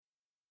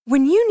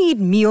When you need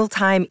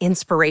mealtime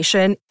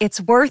inspiration,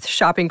 it's worth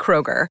shopping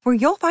Kroger, where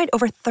you'll find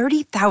over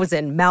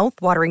 30,000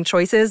 mouth-watering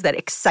choices that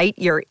excite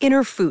your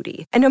inner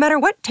foodie. And no matter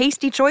what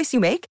tasty choice you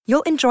make,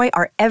 you'll enjoy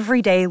our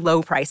everyday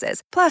low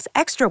prices, plus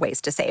extra ways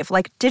to save,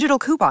 like digital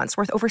coupons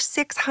worth over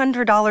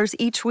 $600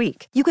 each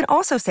week. You can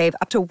also save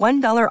up to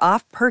 $1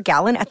 off per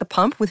gallon at the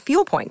pump with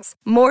fuel points.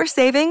 More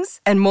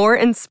savings and more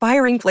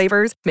inspiring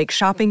flavors make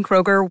shopping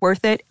Kroger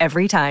worth it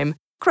every time.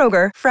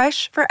 Kroger,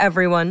 fresh for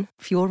everyone.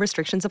 Fuel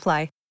restrictions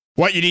apply.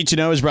 What you need to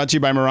know is brought to you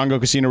by Morongo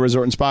Casino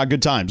Resort and Spa.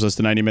 Good times, less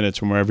than 90 minutes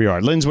from wherever you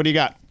are. Linz, what do you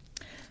got?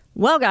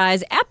 Well,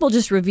 guys, Apple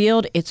just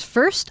revealed its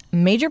first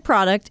major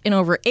product in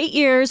over 8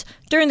 years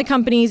during the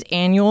company's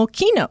annual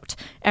keynote.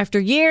 After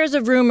years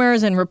of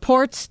rumors and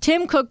reports,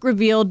 Tim Cook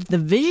revealed the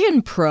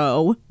Vision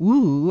Pro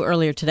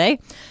earlier today.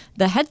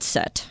 The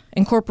headset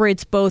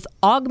incorporates both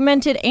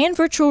augmented and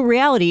virtual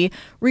reality,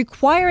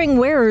 requiring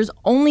wearers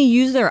only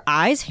use their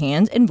eyes,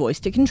 hands, and voice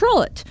to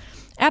control it.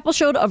 Apple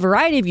showed a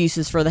variety of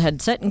uses for the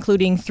headset,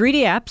 including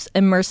 3D apps,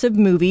 immersive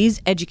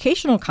movies,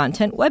 educational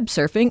content, web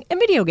surfing, and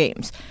video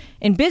games.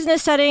 In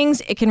business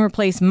settings, it can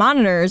replace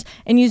monitors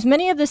and use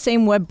many of the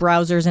same web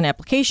browsers and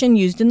applications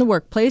used in the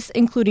workplace,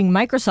 including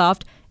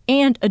Microsoft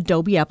and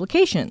Adobe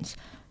applications.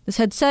 This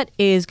headset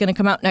is going to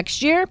come out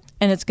next year,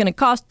 and it's going to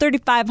cost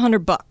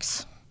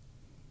 $3,500.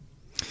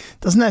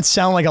 Doesn't that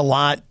sound like a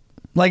lot?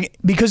 Like,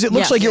 because it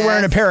looks like you're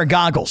wearing a pair of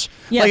goggles.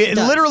 Yes, like it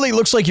does. Literally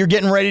looks like you're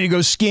getting ready to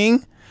go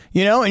skiing.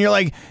 You know, and you're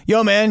like,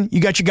 yo, man,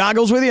 you got your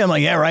goggles with you? I'm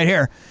like, yeah, right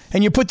here.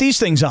 And you put these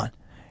things on.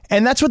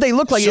 And that's what they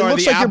look like. So it are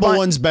looks the like Apple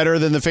ones better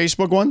than the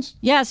Facebook ones?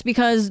 Yes,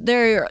 because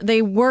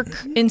they work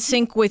in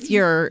sync with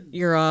your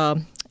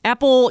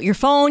Apple, your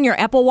phone, your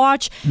Apple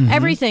Watch,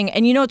 everything.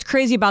 And you know what's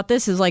crazy about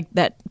this is like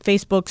that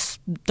Facebook's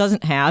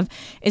doesn't have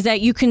is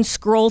that you can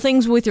scroll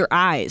things with your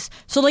eyes.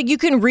 So like you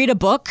can read a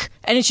book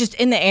and it's just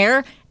in the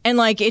air. And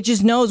like it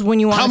just knows when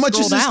you want to scroll down. How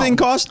much does this thing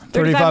cost?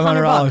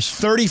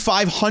 $3,500.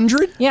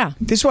 $3,500? Yeah.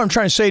 This is what I'm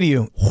trying to say to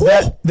you.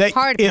 That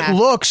Hard it pass.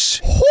 looks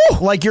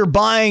like you're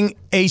buying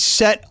a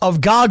set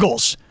of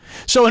goggles.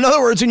 So in other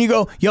words, when you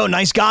go, yo,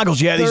 nice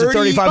goggles. Yeah, these are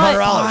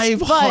 $3,500.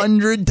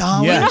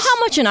 $3,500. You know how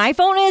much an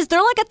iPhone is?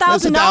 They're like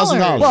 $1,000.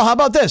 $1,000. Well, how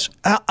about this?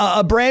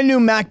 A brand new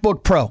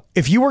MacBook Pro.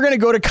 If you were going to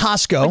go to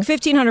Costco. Like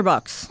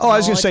 $1,500. Oh, I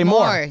was going to it's say more.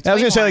 more. I It's was way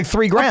going to say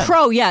more. like $3,000. A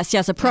Pro, yes,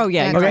 a Pro,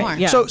 yeah. Yeah, you're okay. right,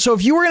 yeah. So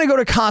if you were going to go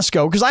to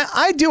Costco, because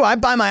I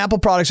buy my Apple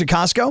products at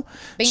Costco.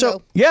 Bingo.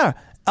 So yeah,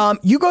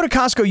 you go to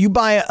Costco, you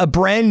buy a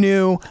brand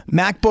new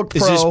MacBook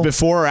Pro. Is this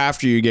before or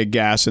after you get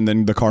gas and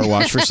then the car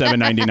wash for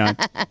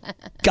 $7.99?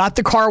 Got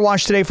the car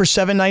wash today for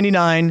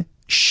 $7.99.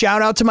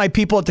 Shout out to my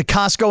people at the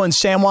Costco in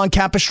San Juan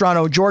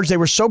Capistrano. George, they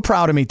were so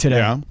proud of me today.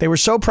 Yeah. They were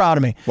so proud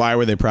of me. Why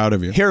were they proud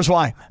of you? Here's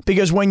why.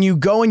 Because when you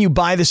go and you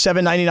buy the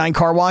 $7.99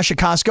 car wash at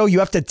Costco, you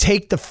have to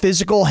take the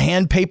physical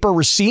hand paper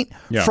receipt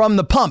from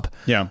the pump.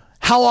 Yeah.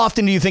 How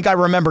often do you think I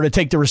remember to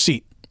take the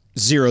receipt?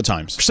 0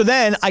 times. So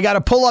then I got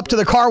to pull up to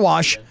the car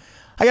wash.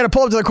 And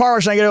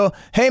I go,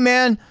 hey,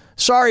 man,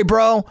 sorry,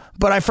 bro,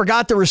 but I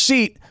forgot the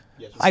receipt.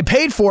 I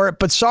paid for it,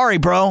 but sorry,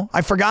 bro,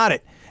 I forgot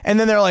it. And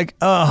then they're like,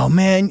 oh,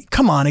 man,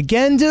 come on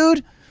again,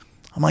 dude.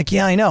 I'm like,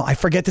 yeah, I know. I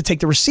forget to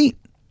take the receipt.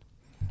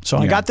 So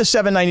I got the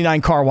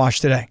 $7.99 car wash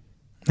today,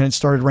 and it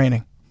started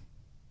raining.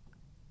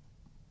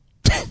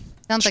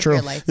 Sounds like true.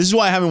 your life. This is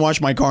why I haven't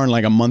washed my car in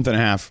like a month and a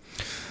half.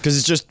 Because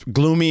it's just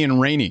gloomy and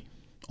rainy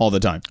all the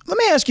time. Let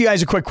me ask you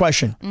guys a quick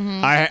question.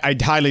 I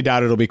highly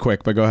doubt it'll be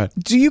quick, but go ahead.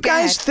 Do you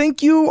guys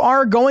think you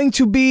are going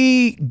to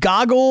be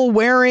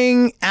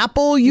goggle-wearing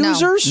Apple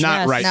users?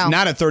 Not Yes. right. No.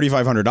 Not at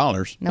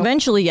 $3,500.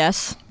 Eventually,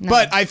 yes.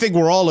 But I think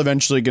we're all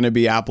eventually going to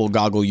be Apple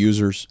goggle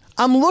users.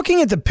 I'm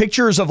looking at the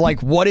pictures of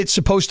like what it's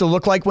supposed to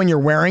look like when you're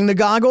wearing the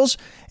goggles.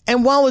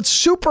 And while it's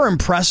super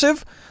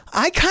impressive,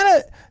 I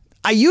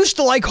used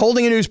to like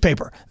holding a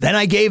newspaper. Then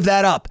I gave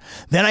that up.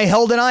 Then I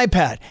held an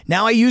iPad.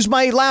 Now I use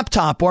my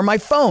laptop or my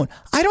phone.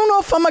 I don't know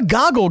if I'm a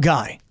goggle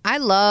guy. I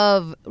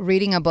love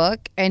reading a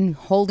book and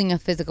holding a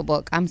physical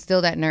book. I'm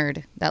still that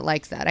nerd that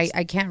likes that.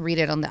 I can't read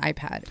it on the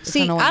iPad. It's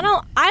See, annoying.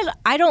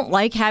 I don't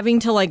like having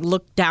to like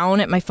look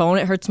down at my phone.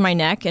 It hurts my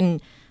neck,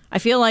 and I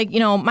feel like, you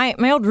know, my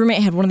old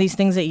roommate had one of these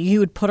things that you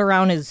would put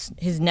around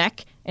his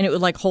neck, and it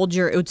would like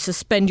it would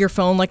suspend your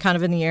phone like kind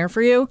of in the air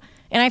for you.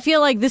 And I feel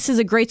like this is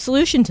a great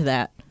solution to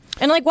that.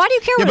 And like, why do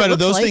you care Yeah, what it but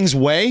looks those like? things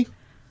weigh?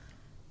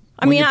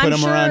 I mean, you put I'm them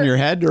sure around your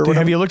head or Dude, whatever?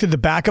 have you looked at the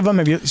back of them?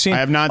 Have you seen? I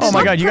have not Oh seen my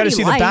them. God, you got to Pretty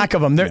see the light. back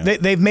of them.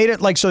 They've made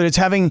it like so that it's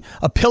having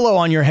a pillow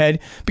on your head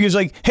because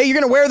like, hey, you're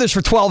going to wear this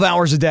for 12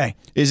 hours a day.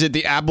 Is it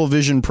the Apple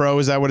Vision Pro?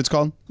 Is that what it's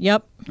called?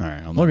 Yep. All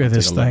right. I'll Look at take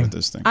this a look thing. at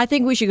this thing. I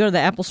think we should go to the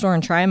Apple Store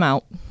and try them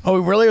out. Oh,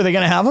 really? Are they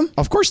going to have them?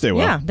 Of course they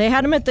will. Yeah, they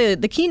had them at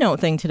the keynote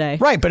thing today.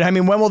 Right, but I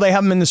mean, when will they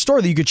have them in the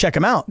store that you could check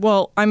them out?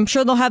 Well, I'm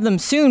sure they'll have them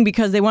soon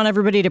because they want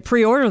everybody to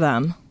pre-order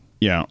them.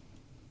 Yeah.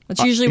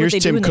 That's usually what Here's they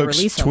do Tim when they Cook's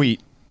release them.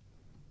 tweet.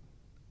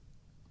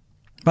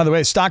 By the way,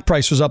 the stock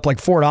price was up like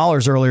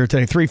 $4 earlier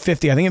today,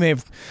 $3.50. I think it may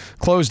have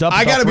closed up.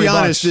 I got to be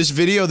honest, this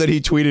video that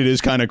he tweeted is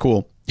kind of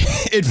cool.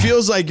 It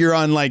feels like you're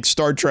on like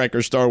Star Trek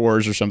or Star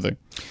Wars or something.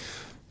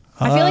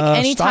 I feel like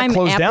anytime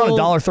stock closed down Apple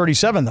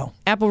 $1.37 though.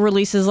 Apple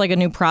releases like a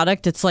new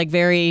product, it's like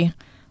very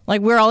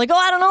like we're all like, oh,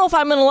 I don't know if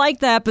I'm gonna like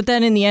that, but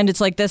then in the end,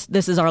 it's like this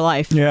is our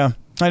life. Yeah,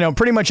 I know.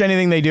 Pretty much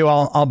anything they do,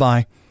 I'll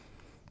buy.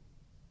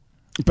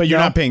 But you're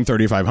not paying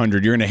 $3,500.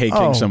 You're going to Hey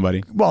King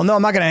somebody. Well, no,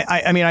 I'm not going to.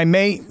 I mean, I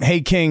may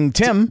Hey King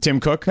Tim. Tim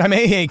Cook? I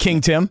may Hey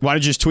King Tim. Why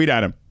don't you just tweet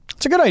at him?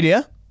 It's a good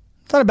idea.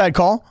 It's not a bad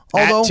call.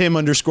 Although, at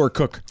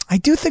Tim_Cook. I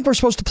do think we're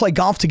supposed to play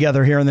golf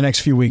together here in the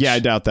next few weeks. Yeah, I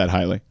doubt that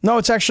highly. No,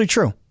 it's actually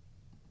true.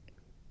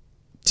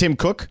 Tim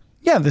Cook?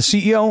 Yeah, the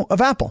CEO of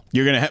Apple.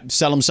 You're going to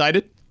sell him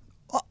cited?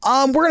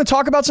 We're going to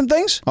talk about some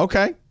things.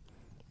 Okay.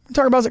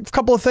 Talk about a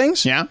couple of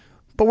things. Yeah.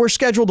 But we're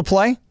scheduled to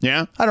play.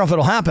 Yeah. I don't know if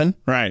it'll happen.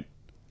 Right.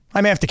 I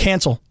may have to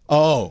cancel.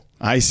 Oh,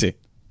 I see.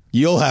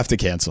 You'll have to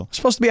cancel. I'm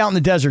supposed to be out in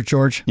the desert,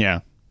 George. Yeah.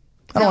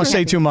 I don't want to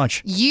say too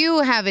much.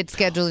 You have it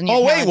scheduled in your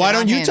Oh, wait. calendar, Why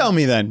don't not you him. tell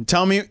me then?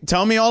 Tell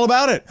me all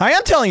about it. I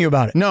am telling you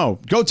about it. No.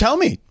 Go tell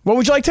me. What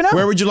would you like to know?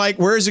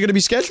 Where is it going to be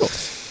scheduled?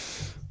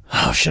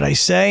 Oh, should I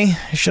say?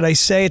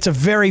 It's a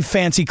very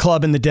fancy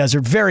club in the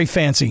desert. Very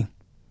fancy.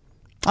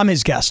 I'm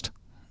his guest,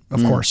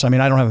 of course. I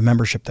mean, I don't have a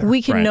membership there.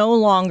 We can Right. no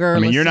longer. I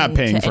mean, you're not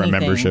listen paying to for a anything.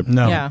 membership.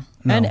 No. Yeah,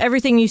 and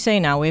everything you say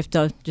now, we have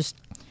to just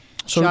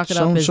chalk it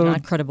up as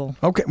not credible.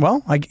 Okay,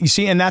 well, you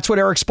see, and that's what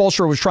Eric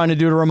Spoelstra was trying to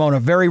do to Ramona.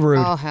 Very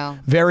rude. Oh, hell.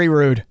 Very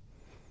rude.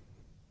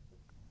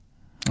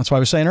 That's why I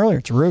was saying earlier.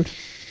 It's rude.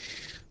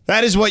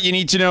 That is what you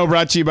need to know.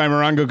 Brought to you by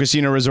Morongo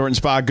Casino Resort and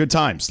Spa. Good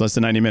times. Less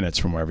than 90 minutes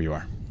from wherever you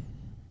are.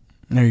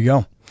 There you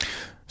go.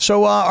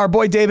 So our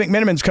boy Dave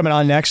McMiniman's coming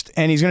on next,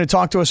 and he's going to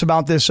talk to us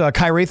about this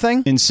Kyrie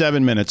thing. In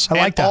 7 minutes. I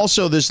like and that.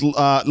 Also this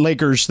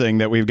Lakers thing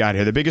that we've got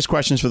here. The biggest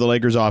questions for the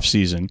Lakers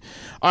offseason.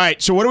 All right,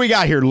 so what do we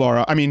got here,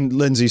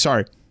 Lindsay,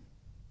 sorry.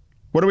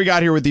 What do we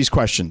got here with these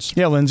questions?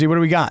 Yeah, Lindsay, what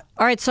do we got?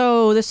 All right,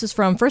 so this is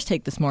from First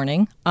Take this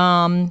morning.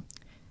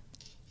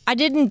 I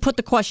didn't put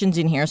the questions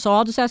in here, so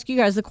I'll just ask you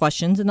guys the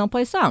questions and they'll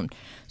play sound.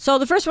 So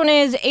the first one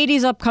is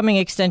AD's upcoming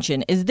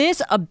extension. Is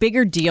this a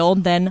bigger deal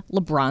than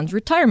LeBron's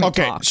retirement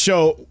talk?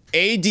 So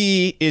AD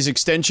is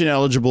extension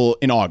eligible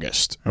in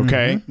August,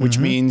 okay? Which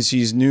means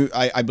he's new,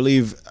 I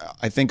believe,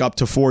 I think up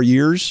to 4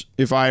 years,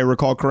 if I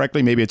recall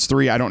correctly. Maybe it's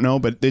 3, I don't know,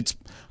 but it's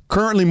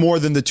currently more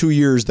than the 2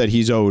 years that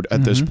he's owed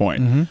at this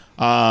point.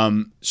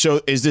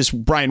 So is this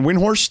Brian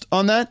Windhorst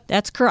on that?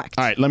 That's correct.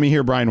 All right, let me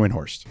hear Brian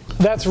Windhorst.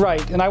 That's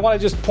right. And I want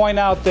to just point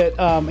out that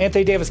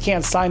Anthony Davis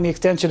can't sign the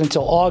extension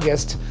until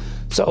August.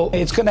 So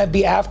it's going to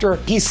be after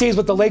he sees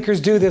what the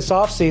Lakers do this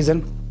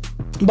offseason.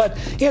 But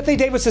Anthony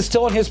Davis is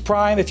still in his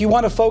prime. If you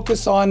want to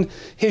focus on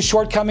his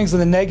shortcomings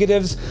and the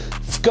negatives,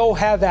 go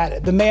have at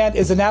it. The man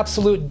is an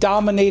absolute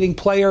dominating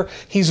player.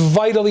 He's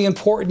vitally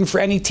important for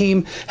any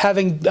team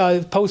having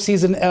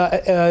postseason,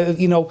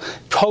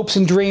 hopes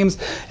and dreams.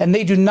 And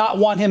they do not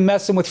want him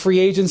messing with free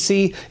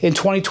agency in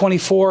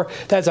 2024.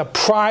 That's a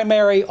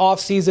primary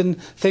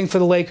offseason thing for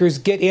the Lakers.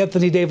 Get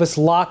Anthony Davis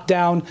locked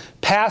down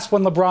past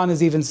when LeBron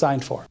is even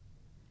signed for.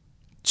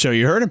 So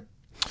you heard him.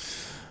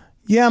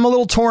 Yeah, I'm a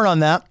little torn on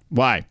that.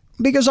 Why?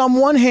 Because on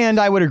one hand,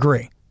 I would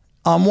agree.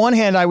 On one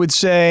hand, I would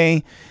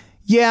say,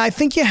 yeah, I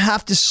think you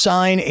have to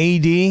sign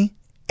AD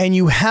and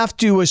you have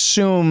to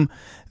assume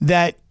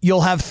that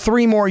you'll have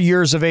 3 more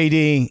years of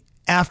AD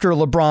after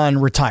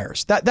LeBron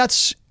retires.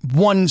 That's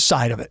one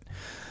side of it.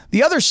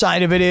 The other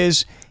side of it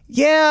is,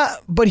 yeah,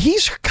 but he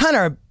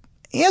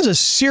has a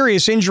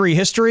serious injury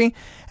history,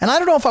 and I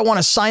don't know if I want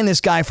to sign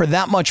this guy for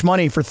that much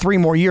money for 3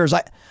 more years.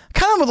 I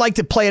kind of would like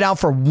to play it out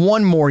for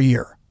 1 more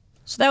year.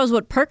 So that was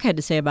what Perk had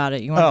to say about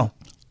it. He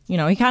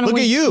kind of Look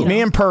at you. Me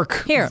and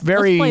Perk. Here,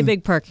 very, let's play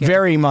Big Perk here.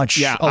 Very much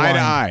Yeah, aligned. eye to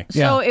eye.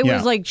 So it Yeah.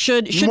 was like,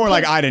 should More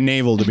like eye to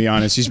navel, to be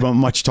honest. He's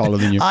much taller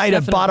than you. eye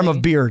to bottom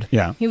of beard.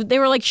 Yeah. They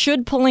were like,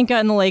 should Pelinka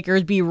and the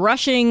Lakers be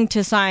rushing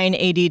to sign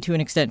AD to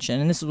an extension?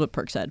 And this is what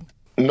Perk said.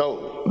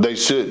 No, they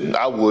shouldn't.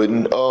 I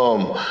wouldn't.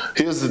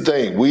 Here's the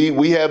thing.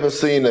 We haven't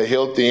seen a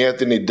healthy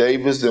Anthony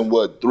Davis in,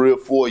 3 or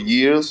 4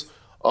 years.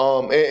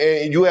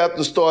 And you have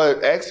to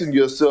start asking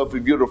yourself,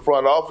 if you're the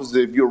front office,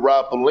 if you're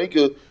Rob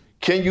Pelinka,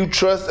 can you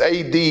trust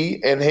AD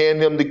and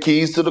hand him the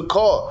keys to the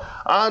car?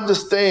 I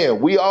understand.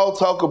 We all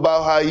talk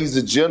about how he's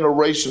a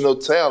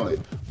generational talent,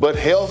 but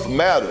health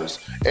matters.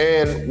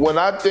 And when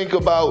I think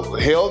about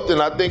health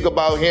and I think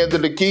about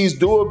handing the keys,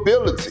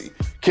 durability.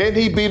 Can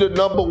he be the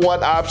number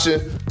 1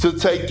 option to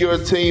take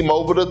your team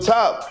over the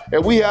top?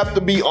 And we have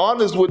to be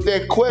honest with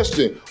that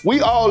question.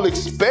 We all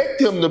expect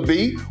him to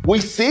be. We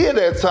see it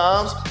at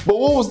times. But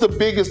what was the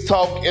biggest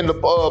talk in the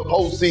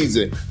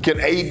postseason? Can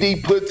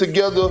AD put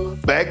together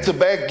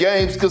back-to-back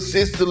games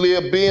consistently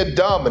of being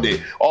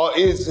dominant? Or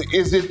is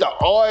it the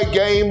odd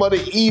game or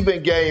the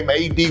even game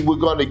AD we're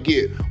going to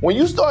get? When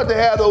you start to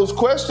have those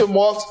question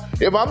marks,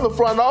 if I'm the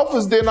front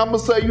office, then I'm going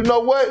to say, you know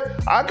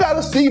what? I got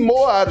to see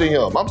more out of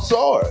him. I'm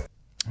sorry.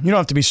 You don't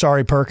have to be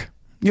sorry, Perk.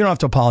 You don't have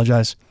to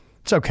apologize.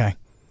 It's okay.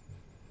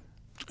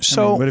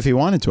 So, what if he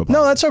wanted to apologize?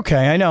 No, that's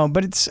okay. I know,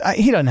 but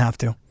he doesn't have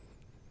to.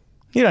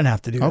 He doesn't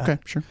have to do that. Okay,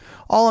 sure.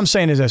 All I'm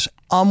saying is this.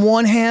 On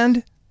one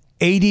hand,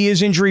 AD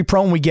is injury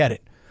prone. We get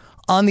it.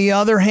 On the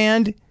other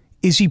hand,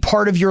 is he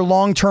part of your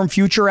long-term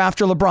future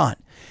after LeBron?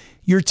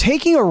 You're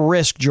taking a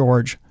risk,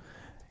 George,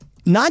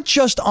 not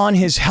just on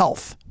his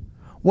health.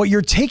 What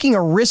you're taking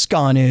a risk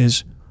on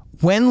is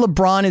when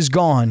LeBron is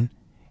gone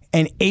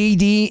and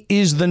AD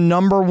is the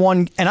number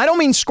one, and I don't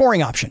mean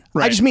scoring option.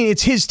 Right. I just mean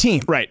it's his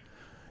team. Right.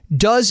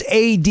 Does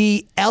AD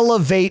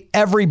elevate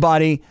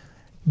everybody,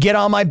 get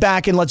on my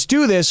back and let's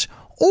do this?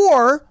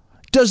 Or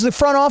does the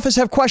front office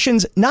have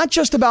questions not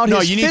just about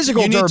his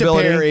physical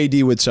durability? You need to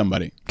pair AD with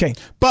somebody. Okay.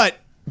 But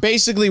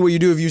basically what you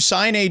do, if you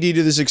sign AD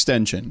to this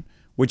extension,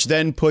 which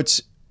then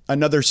puts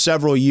another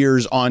several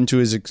years onto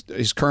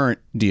his current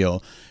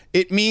deal,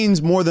 it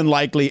means more than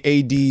likely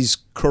AD's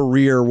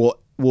career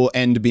will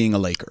end being a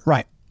Laker.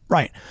 Right.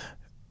 But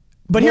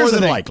More here's the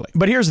than thing. likely.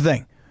 But here's the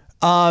thing.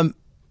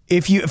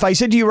 If I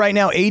said to you right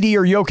now, AD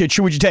or Jokic,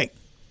 who would you take?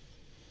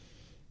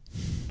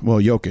 Well,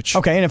 Jokic.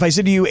 Okay. And if I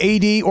said to you,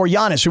 AD or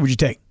Giannis, who would you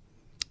take?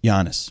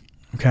 Giannis.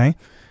 Okay.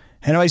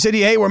 And if I said to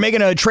you, hey, we're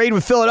making a trade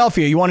with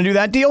Philadelphia, you want to do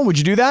that deal? Would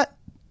you do that?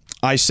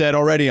 I said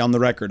already on the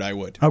record I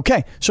would.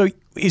 Okay. So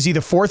is he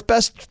the fourth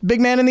best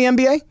big man in the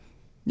NBA?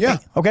 Yeah.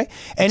 Okay.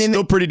 And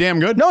Still pretty damn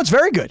good. No, it's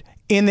very good.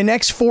 In the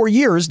next 4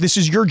 years, this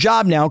is your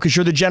job now because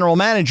you're the general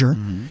manager.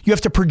 You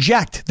have to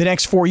project the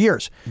next 4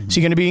 years. Is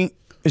he going to be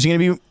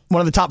one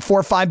of the top 4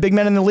 or 5 big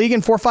men in the league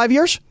in 4 or 5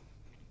 years?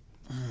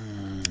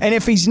 And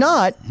if he's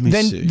not,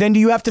 then do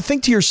you have to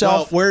think to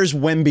yourself, well, where's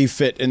Wemby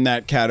fit in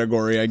that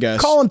category, I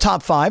guess? Call him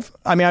top 5.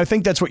 I mean, I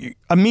think that's what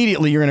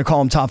immediately you're going to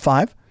call him top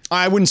 5.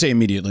 I wouldn't say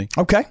immediately.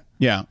 Okay.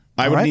 Yeah.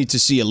 I would need to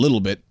see a little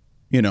bit,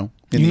 in You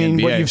the mean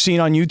NBA. what you've seen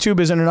on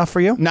YouTube isn't enough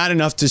for you? Not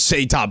enough to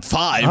say top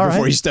 5 All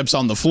before right. he steps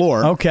on the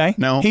floor. Okay.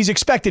 No. He's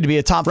expected to be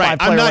a top 5 right.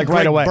 player I'm not like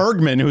right Greg away.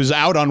 Bergman, who's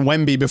out on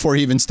Wemby before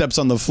he even steps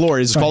on the floor.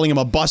 He's calling him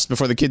a bust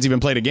before the kids even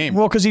played a game.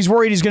 Well, because he's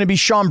worried he's going to be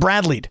Sean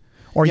Bradley'd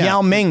or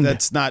Yao Ming.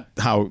 That's not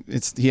how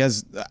he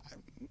has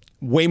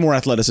way more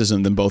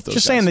athleticism than both those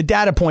Just guys. saying the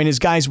data point is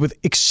guys with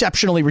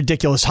exceptionally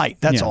ridiculous height.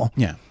 That's all.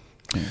 Yeah.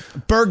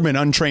 Bergman,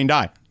 untrained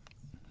eye.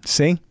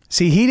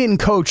 See, he didn't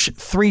coach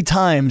 3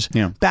 times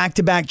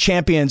back-to-back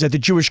champions at the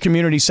Jewish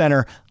Community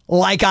Center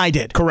like I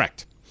did.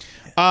 Correct.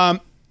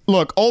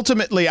 Look,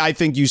 ultimately, I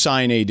think you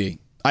sign AD.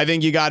 I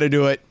think you got to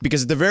do it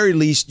because at the very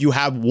least, you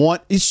have one.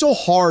 It's so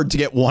hard to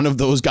get one of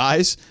those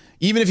guys.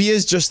 Even if he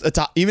is just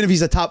even if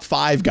he's a top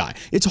 5 guy,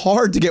 it's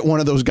hard to get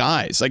one of those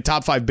guys, like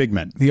top 5 big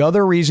men. The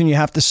other reason you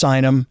have to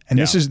sign him, and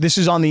this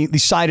is on the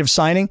side of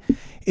signing,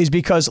 is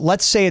because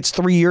let's say it's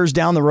 3 years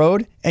down the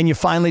road and you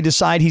finally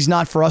decide he's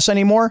not for us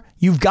anymore.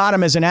 You've got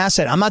him as an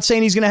asset. I'm not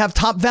saying he's going to have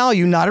top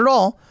value, not at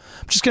all.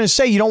 I'm just going to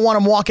say you don't want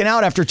him walking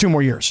out after 2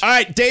 more years. All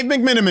right, Dave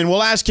McMiniman,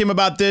 we'll ask him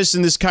about this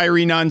and this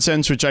Kyrie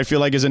nonsense, which I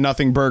feel like is a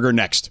nothing burger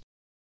next.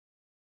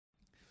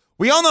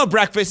 We all know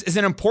breakfast is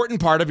an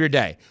important part of your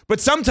day, but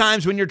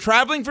sometimes when you're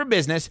traveling for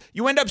business,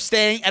 you end up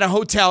staying at a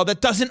hotel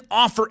that doesn't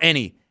offer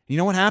any. You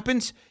know what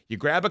happens? You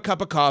grab a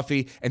cup of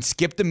coffee and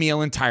skip the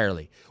meal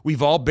entirely.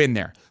 We've all been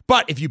there.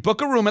 But if you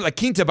book a room at La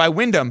Quinta by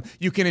Wyndham,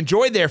 you can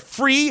enjoy their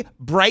free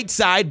Bright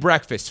Side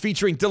breakfast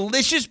featuring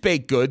delicious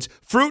baked goods,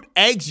 fruit,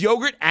 eggs,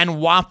 yogurt, and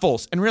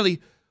waffles. And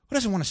really, who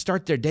doesn't want to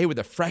start their day with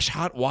a fresh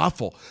hot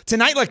waffle?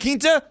 Tonight, La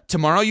Quinta,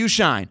 tomorrow you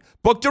shine.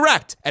 Book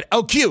direct at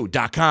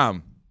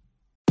LQ.com.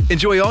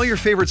 Enjoy all your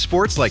favorite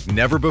sports like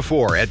never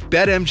before at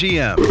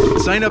BetMGM.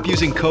 Sign up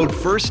using code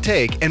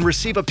FIRSTTAKE and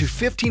receive up to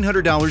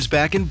 $1,500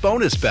 back in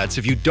bonus bets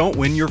if you don't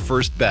win your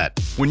first bet.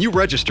 When you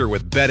register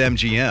with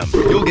BetMGM,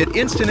 you'll get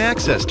instant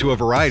access to a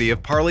variety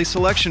of parlay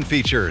selection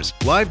features,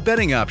 live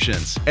betting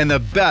options, and the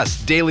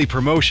best daily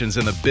promotions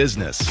in the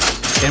business.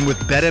 And with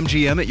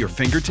BetMGM at your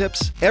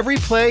fingertips, every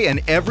play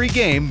and every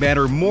game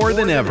matter more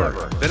than ever.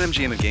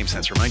 BetMGM and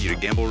GameSense remind you to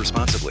gamble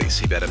responsibly.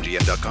 See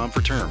BetMGM.com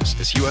for terms.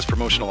 This U.S.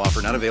 promotional offer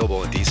not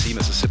available in D.C.,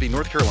 Mississippi,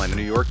 North Carolina,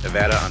 New York,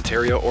 Nevada,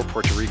 Ontario, or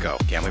Puerto Rico.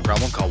 Gambling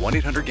problem? Call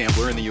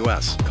 1-800-GAMBLER in the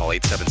U.S. Call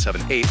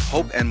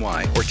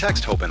 877-8-HOPE-NY or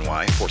text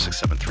HOPE-NY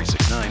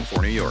 467-369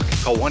 for New York.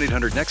 Call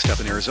 1-800-NEXT-STEP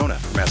in Arizona.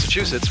 For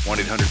Massachusetts,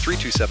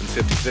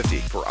 1-800-327-5050.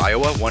 For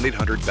Iowa,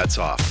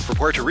 1-800-BETS-OFF. For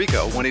Puerto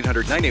Rico,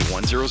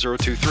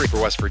 1-800-981-0023.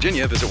 For West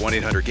Virginia, visit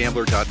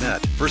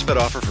 1-800-GAMBLER.net. First bet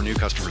offer for new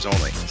customers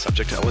only.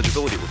 Subject to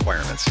eligibility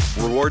requirements.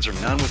 Rewards are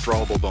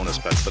non-withdrawable bonus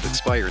bets that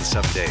expire in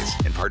 7 days.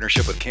 In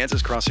partnership with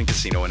Kansas Crossing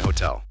Casino and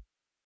Hotel.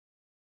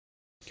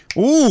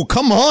 Ooh,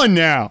 come on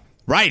now.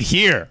 Right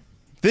here.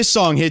 This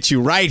song hits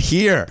you right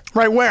here.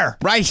 Right where?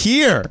 Right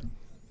here.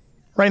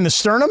 Right in the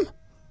sternum?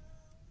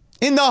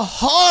 In the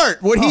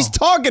heart. What he's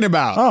talking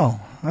about. Oh,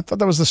 I thought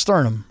that was the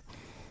sternum.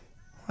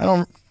 I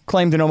don't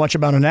claim to know much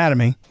about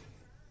anatomy.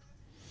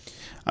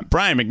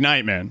 Brian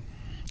McKnight, man.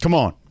 Come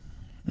on.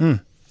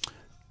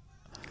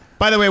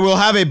 By the way, we'll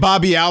have a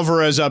Bobby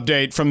Alvarez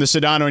update from the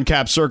Sedano and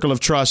Cap Circle of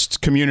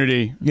Trust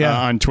community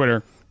on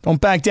Twitter.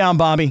 Don't back down,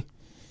 Bobby.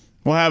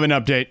 We'll have an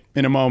update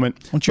in a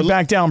moment. Don't you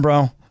back down,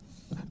 bro.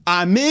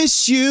 I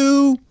miss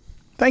you.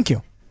 Thank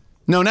you.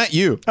 No, not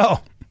you.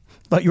 Oh,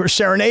 thought you were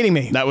serenading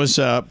me. That was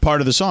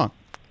part of the song.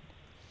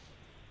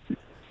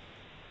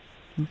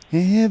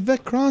 Ever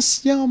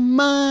cross your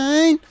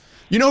mind?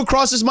 You know who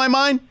crosses my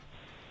mind?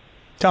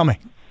 Tell me.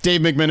 Dave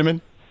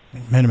McMiniman.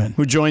 McMiniman.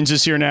 Who joins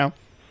us here now.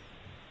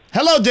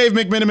 Hello, Dave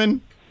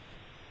McMiniman.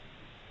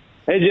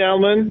 Hey,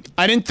 gentlemen.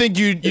 I didn't think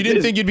you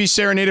didn't think you'd be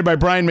serenaded by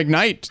Brian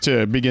McKnight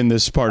to begin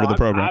this part of the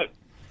program.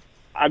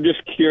 I'm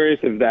just curious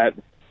if that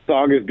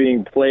song is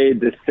being played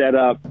to set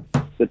up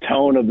the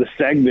tone of the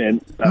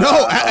segment.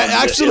 No,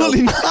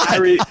 absolutely not.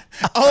 Kyrie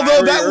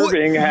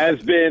Irving has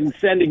been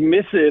sending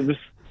missives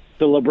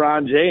to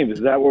LeBron James.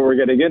 Is that what we're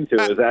getting into?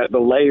 Is that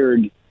the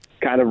layered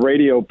kind of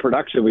radio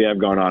production we have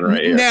going on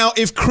right here? Now,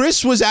 if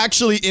Chris was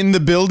actually in the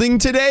building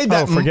today,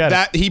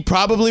 that he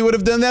probably would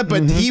have done that,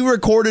 but he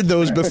recorded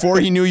those before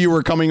he knew you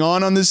were coming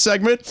on this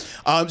segment.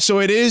 So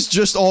it is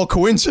just all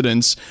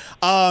coincidence.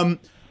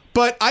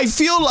 But I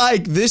feel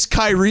like this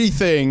Kyrie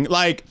thing,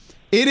 like,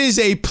 it is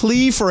a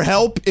plea for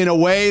help in a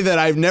way that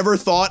I've never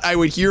thought I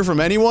would hear from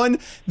anyone.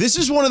 This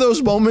is one of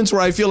those moments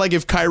where I feel like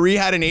if Kyrie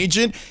had an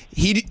agent,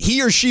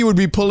 he or she would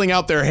be pulling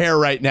out their hair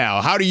right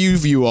now. How do you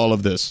view all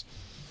of this?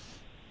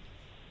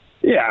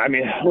 Yeah, I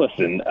mean,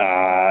 listen,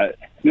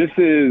 this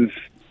is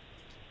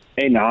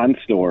a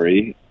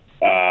non-story.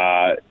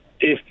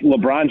 If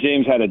LeBron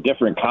James had a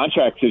different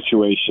contract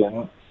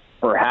situation,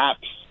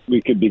 perhaps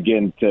we could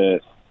begin to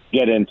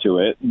get into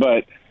it.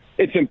 But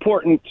it's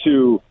important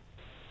to,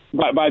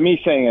 by me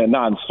saying a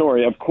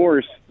non-story, of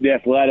course, The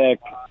Athletic,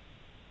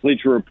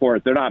 Bleacher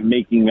Report, they're not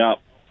making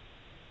up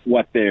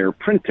what they're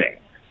printing.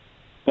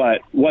 But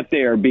what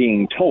they are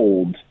being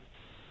told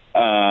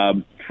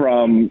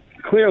from,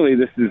 clearly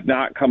this is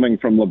not coming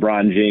from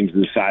LeBron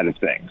James' side of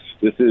things.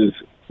 This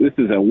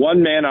is a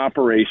one-man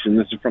operation.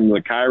 This is from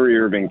the Kyrie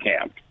Irving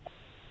camp.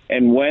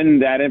 And when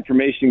that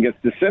information gets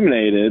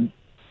disseminated,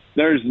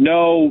 there's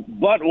no,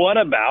 but what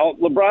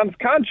about LeBron's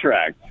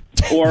contract?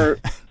 Or,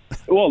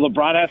 well,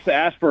 LeBron has to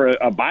ask for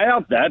a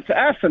buyout. That's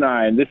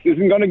asinine. This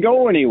isn't going to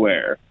go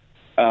anywhere.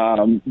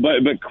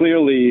 But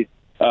clearly,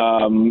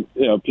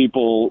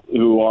 people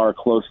who are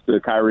close to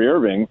Kyrie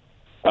Irving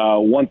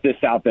want this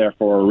out there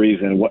for a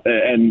reason,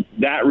 and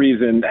that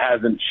reason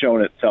hasn't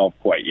shown itself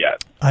quite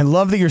yet. I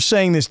love that you're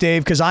saying this,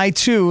 Dave, because I,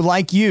 too,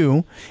 like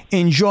you,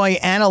 enjoy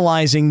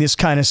analyzing this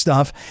kind of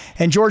stuff.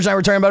 And George and I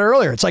were talking about it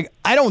earlier. It's like,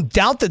 I don't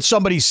doubt that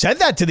somebody said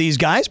that to these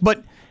guys,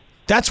 but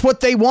that's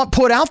what they want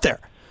put out there.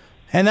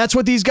 And that's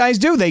what these guys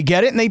do. They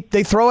get it, and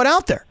they throw it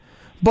out there.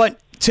 But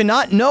to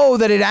not know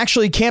that it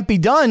actually can't be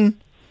done,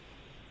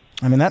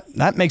 I mean,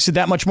 that makes it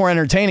that much more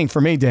entertaining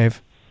for me,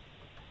 Dave.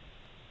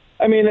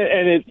 I mean,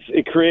 and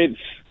it creates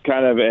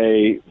kind of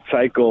a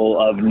cycle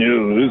of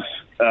news,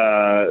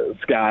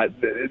 Scott,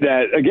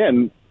 that,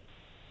 again,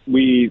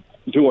 we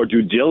do our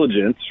due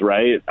diligence,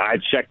 right? I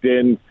checked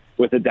in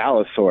with a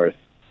Dallas source.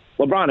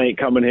 LeBron ain't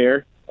coming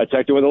here. I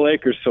checked it with a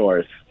Lakers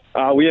source.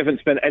 We haven't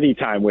spent any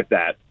time with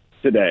that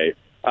today.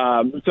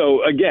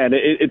 So, again,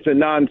 it's a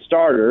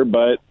non-starter,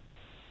 but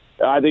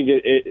I think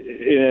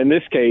in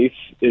this case,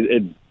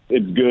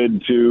 it's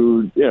good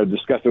to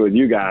discuss it with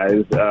you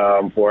guys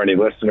for any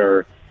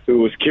listener who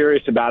was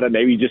curious about it,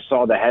 maybe just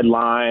saw the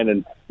headline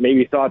and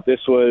maybe thought this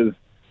was,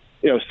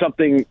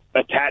 something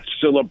attached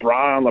to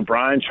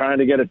LeBron trying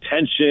to get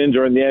attention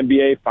during the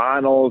NBA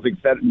Finals,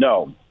 etc.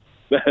 No.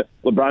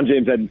 LeBron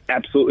James had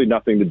absolutely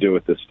nothing to do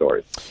with this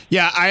story.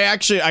 Yeah,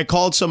 I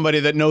called somebody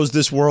that knows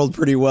this world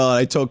pretty well.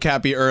 I told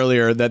Cappy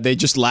earlier that they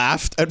just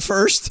laughed at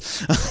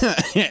first,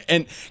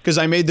 and because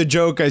I made the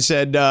joke, I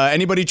said,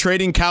 "Anybody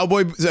trading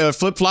cowboy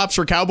flip flops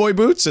for cowboy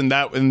boots?" And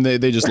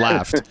they just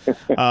laughed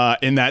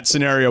in that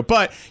scenario.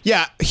 But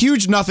yeah,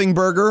 huge nothing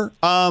burger.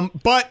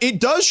 But it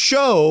does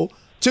show.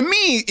 To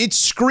me, it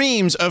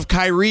screams of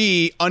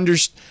Kyrie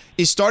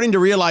is starting to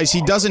realize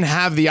he doesn't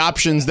have the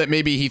options that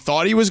maybe he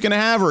thought he was going to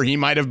have or he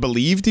might have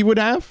believed he would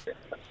have.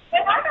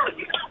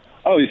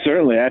 Oh,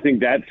 certainly. I think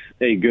that's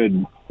a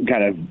good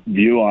kind of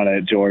view on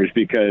it, George,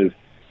 because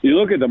you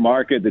look at the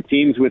market, the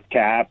teams with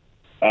cap,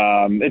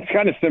 it's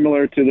kind of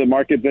similar to the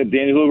market that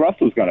D'Angelo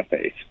Russell's going to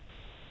face.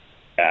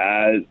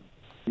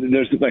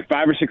 There's like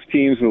 5 or 6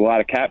 teams with a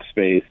lot of cap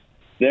space.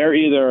 They're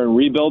either in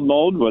rebuild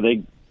mode where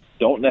they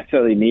don't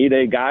necessarily need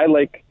a guy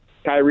like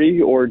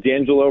Kyrie or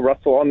D'Angelo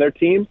Russell on their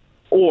team,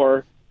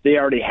 or they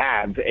already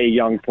have a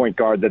young point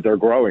guard that they're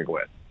growing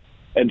with.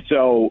 And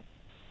so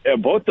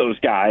both those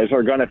guys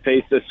are going to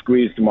face a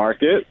squeezed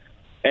market.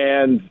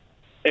 And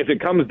if it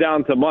comes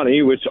down to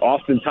money, which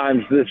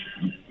oftentimes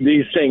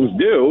these things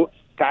do,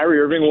 Kyrie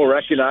Irving will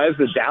recognize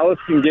that Dallas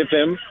can give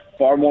him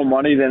far more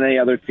money than any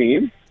other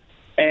team.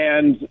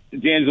 And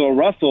D'Angelo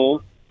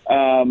Russell,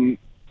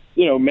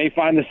 may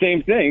find the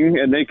same thing,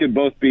 and they could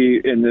both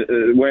be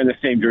wearing the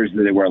same jersey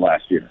that they were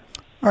last year.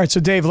 All right, so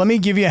Dave, let me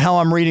give you how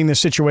I'm reading this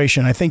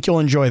situation. I think you'll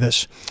enjoy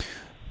this.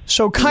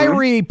 So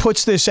Kyrie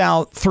puts this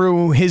out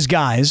through his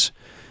guys.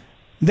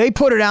 They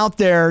put it out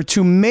there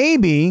to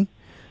maybe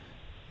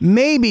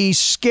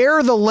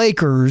scare the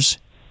Lakers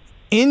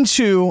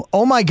into,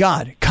 oh my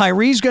God,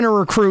 Kyrie's going to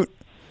recruit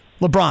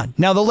LeBron.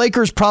 Now, the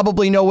Lakers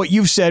probably know what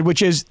you've said,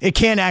 which is it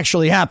can't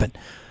actually happen.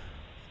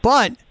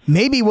 But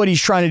maybe what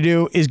he's trying to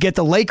do is get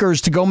the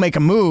Lakers to go make a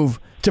move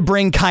to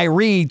bring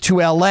Kyrie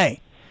to L.A.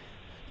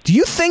 Do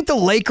you think the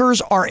Lakers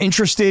are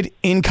interested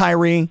in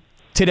Kyrie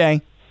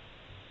today?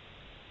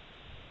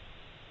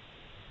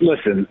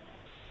 Listen,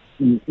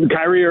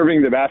 Kyrie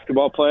Irving, the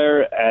basketball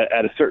player,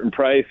 at a certain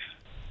price,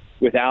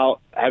 without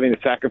having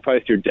to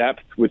sacrifice your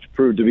depth, which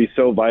proved to be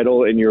so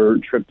vital in your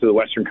trip to the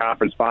Western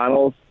Conference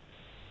Finals.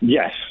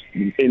 Yes,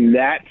 in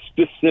that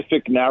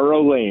specific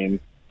narrow lane,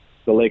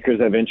 the Lakers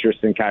have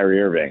interest in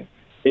Kyrie Irving.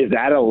 Is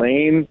that a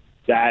lane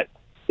that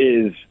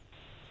is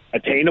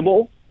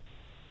attainable?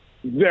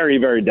 Very,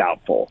 very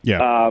doubtful.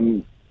 Yeah.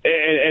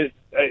 And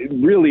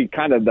really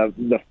kind of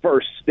the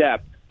first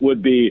step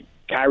would be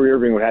Kyrie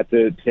Irving would have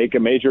to take a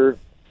major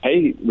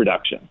pay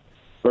reduction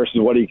versus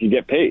what he could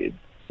get paid,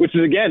 which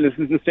is, again, this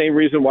is the same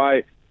reason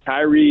why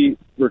Kyrie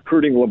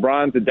recruiting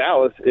LeBron to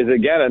Dallas is,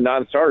 again, a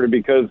non-starter,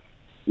 because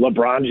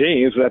LeBron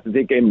James would have to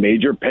take a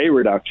major pay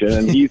reduction.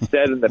 And he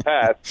said in the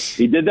past,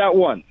 he did that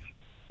once.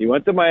 He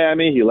went to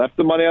Miami. He left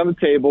the money on the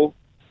table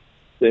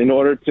in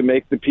order to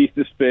make the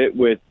pieces fit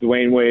with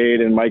Dwayne Wade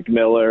and Mike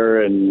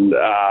Miller and,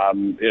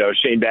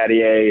 Shane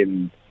Battier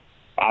and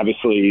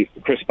obviously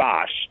Chris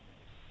Bosh.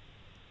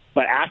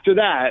 But after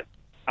that,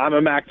 I'm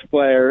a max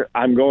player.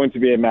 I'm going to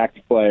be a max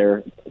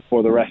player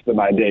for the rest of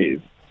my days.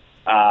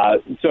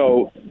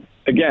 So,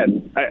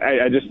 again,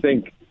 I just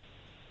think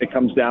it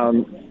comes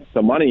down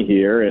to money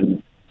here.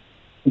 And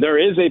there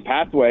is a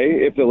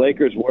pathway if the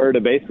Lakers were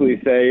to basically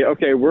say,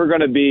 okay, we're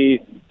going to be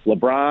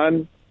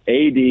LeBron,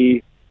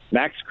 AD,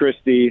 Max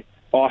Christie,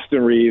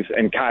 Austin Reeves,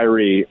 and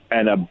Kyrie,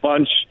 and a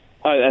bunch,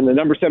 and the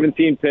number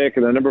 17 pick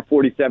and the number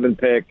 47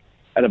 pick,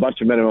 and a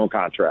bunch of minimum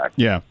contracts.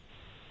 Yeah.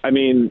 I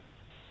mean,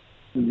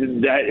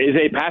 that is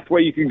a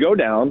pathway you can go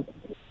down,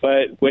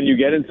 but when you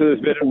get into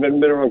this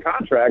minimum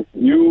contract,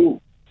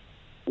 you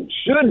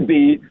should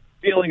be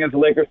feeling as a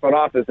Lakers front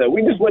office that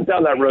we just went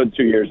down that road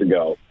 2 years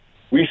ago.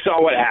 We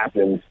saw what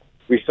happened.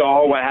 We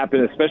saw what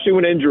happened, especially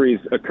when injuries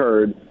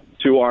occurred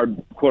to our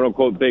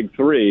quote-unquote big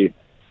three,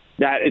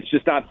 that it's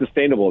just not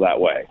sustainable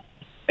that way.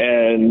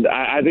 And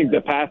I think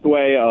the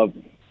pathway of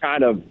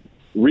kind of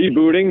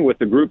rebooting with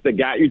the group that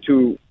got you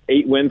to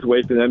 8 wins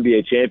away from the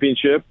NBA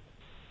championship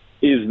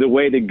is the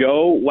way to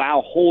go,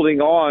 while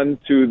holding on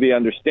to the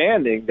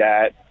understanding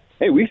that,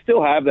 hey, we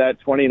still have that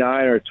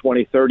 29 or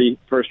 2030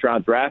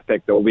 first-round draft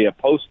pick that will be a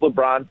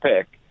post-LeBron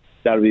pick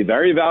that will be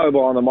very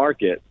valuable on the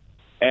market.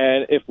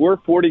 And if we're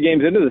 40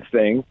 games into this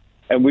thing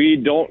and we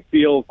don't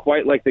feel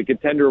quite like the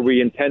contender we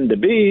intend to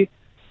be,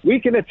 we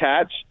can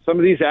attach some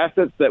of these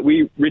assets that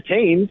we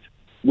retained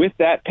with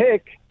that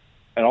pick,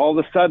 and all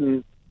of a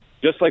sudden,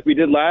 just like we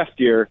did last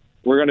year,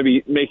 we're going to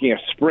be making a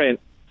sprint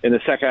in the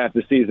second half of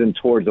the season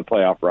towards the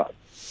playoff run.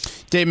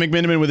 Dave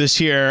McMenamin with us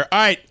here. All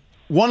right,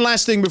 one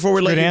last thing before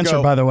we let you go. Good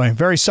answer, by the way.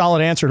 Very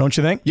solid answer, don't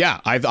you think? Yeah,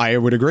 I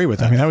would agree with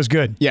that. I mean, that was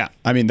good. Yeah,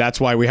 I mean, that's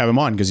why we have him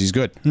on, because he's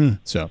good.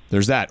 So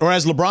there's that. Or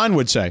as LeBron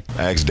would say.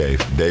 Ask Dave.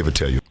 Dave will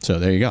tell you. So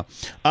there you go.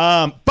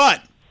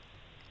 But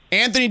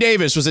Anthony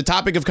Davis was a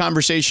topic of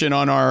conversation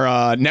on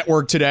our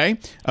network today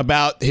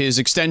about his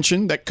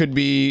extension that could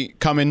be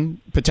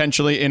coming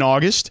potentially in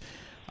August.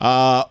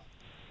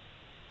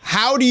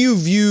 How do you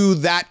view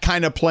that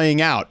kind of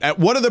playing out?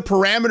 What are the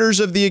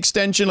parameters of the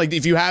extension? Like,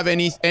 if you have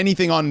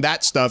anything on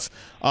that stuff,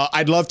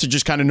 I'd love to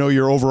just kind of know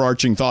your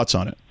overarching thoughts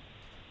on it.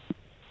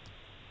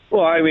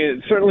 Well, I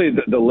mean, certainly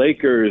the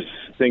Lakers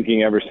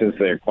thinking ever since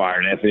they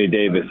acquired Anthony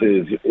Davis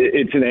is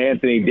it's an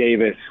Anthony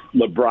Davis,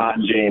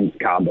 LeBron James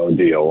combo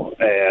deal.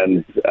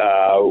 And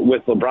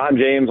with LeBron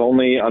James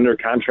only under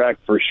contract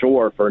for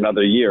sure for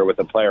another year with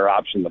a player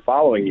option the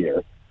following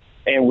year,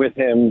 and with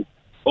him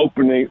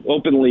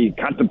openly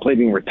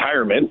contemplating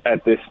retirement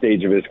at this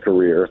stage of his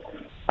career,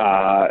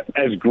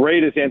 as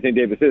great as Anthony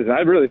Davis is, and I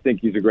really think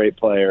he's a great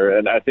player,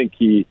 and I think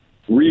he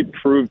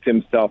reproved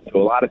himself to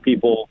a lot of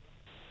people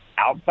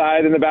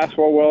outside in the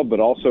basketball world, but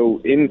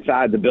also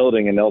inside the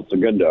building in El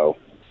Segundo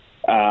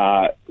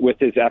with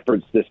his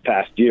efforts this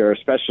past year,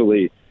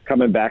 especially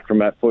coming back from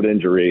that foot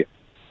injury.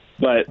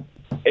 But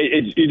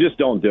you just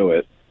don't do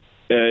it.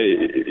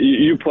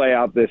 You play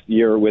out this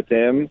year with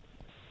him.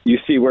 You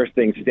see where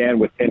things stand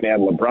with him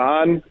and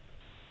LeBron.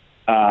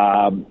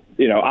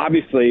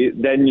 Obviously,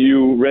 then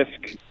you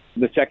risk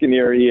the second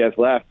year he has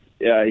left.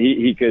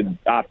 He could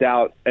opt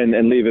out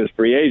and leave as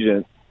free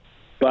agent.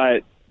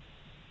 But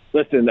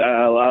listen,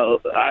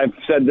 I've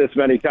said this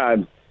many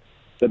times.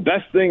 The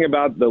best thing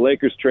about the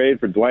Lakers trade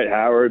for Dwight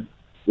Howard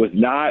was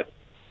not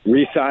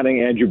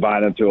re-signing Andrew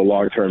Bynum to a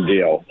long-term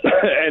deal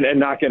and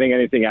not getting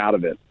anything out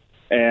of it.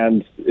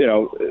 And,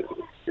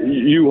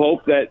 you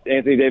hope that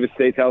Anthony Davis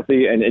stays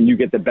healthy and you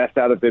get the best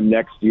out of him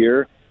next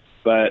year.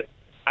 But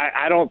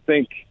I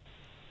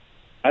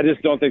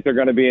just don't think they're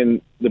going to be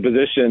in the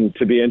position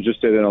to be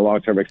interested in a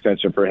long-term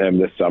extension for him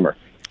this summer.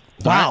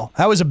 Wow,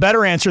 that was a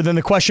better answer than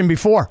the question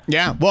before.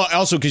 Yeah, well,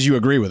 also because you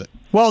agree with it.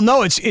 Well,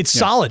 no, it's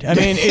solid. I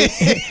mean,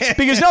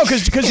 because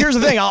here's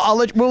the thing.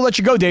 We'll let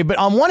you go, Dave. But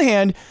on one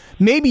hand,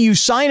 maybe you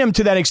sign him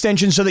to that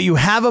extension so that you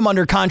have him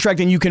under contract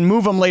and you can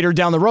move him later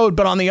down the road.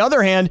 But on the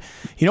other hand,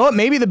 you know what?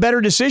 Maybe the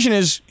better decision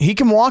is he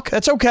can walk.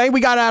 That's okay. We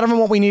got out of him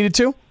what we needed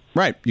to.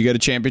 Right. You get a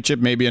championship,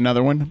 maybe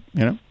another one.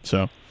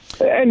 So.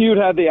 And you'd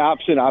have the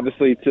option,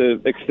 obviously,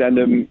 to extend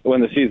him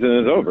when the season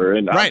is over.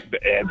 And right.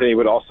 Anthony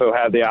would also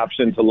have the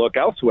option to look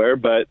elsewhere.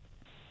 But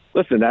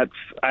listen,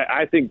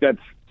 I think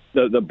that's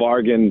the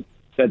bargain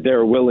that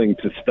they're willing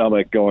to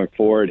stomach going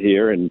forward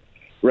here, and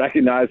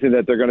recognizing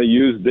that they're going to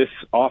use this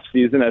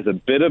offseason as a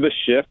bit of a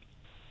shift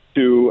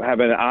to have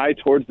an eye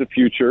towards the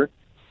future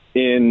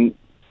in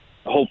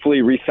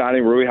hopefully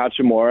re-signing Rui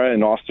Hachimura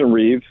and Austin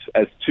Reeves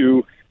as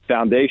two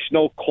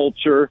foundational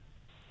culture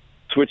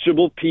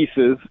switchable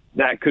pieces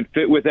that could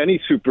fit with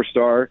any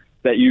superstar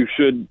that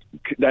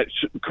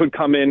could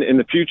come in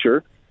the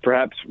future,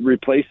 perhaps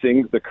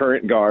replacing the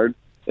current guard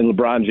in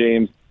LeBron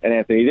James and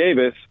Anthony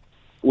Davis,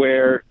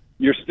 where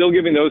you're still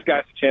giving those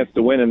guys a chance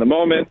to win in the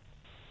moment,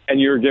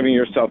 and you're giving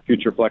yourself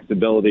future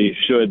flexibility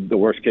should the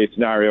worst case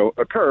scenario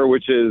occur,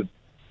 which is,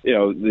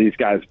 these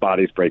guys'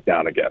 bodies break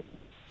down again.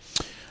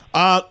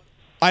 I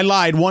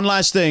lied. One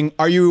last thing.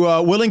 Are you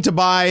willing to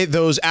buy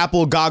those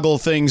Apple goggle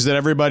things that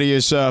everybody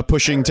is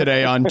pushing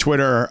today on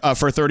Twitter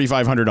for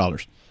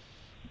 $3,500?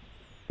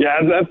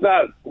 Yeah, that's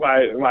not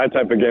my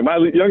type of game. My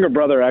younger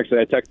brother,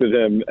 actually, I texted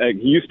him.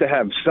 He used to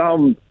have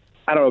some,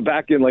 I don't know,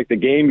 back in like the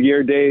Game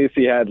Gear days,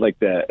 he had like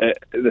the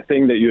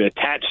thing that you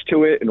attach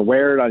to it and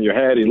wear it on your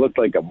head. He looked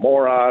like a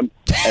moron,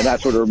 and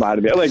that's what it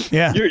reminded me of. Like,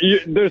 as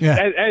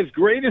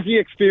great as the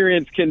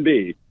experience can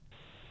be,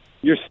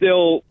 you're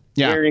still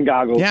wearing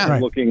goggles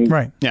and looking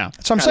right. Yeah,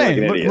 that's what I'm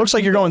saying. Like looks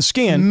like you're going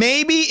skiing.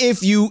 Maybe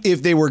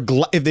if they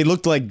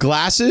looked like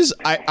glasses,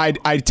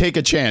 I'd take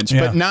a chance,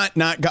 but not.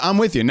 I'm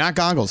with you. Not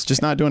goggles.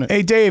 Just not doing it.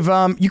 Hey, Dave,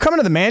 you coming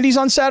to the Mandy's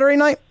on Saturday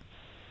night?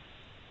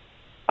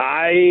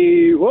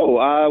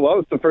 Well,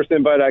 it's the first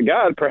invite I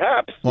got.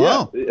 Perhaps.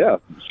 Wow. Yeah.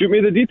 Shoot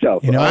me the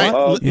details. You know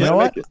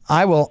what?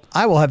 I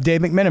will have Dave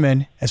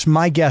McMiniman as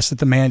my guest at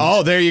the Mandy's.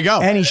 Oh, there you go.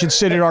 And he should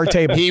sit at our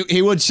table.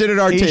 He would sit at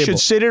our table. He should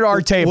sit at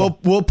our table.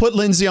 We'll put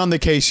Lindsay on the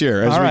case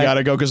here as we got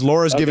to go because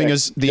Laura's giving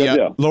us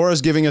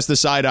the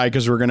side eye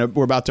because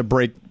we're about to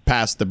break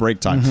past the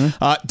break time.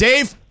 Mm-hmm.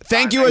 Dave,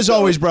 thank you as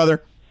always,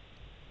 brother.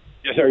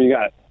 Yes, sir. You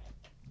got it.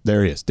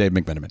 There he is, Dave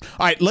McMiniman.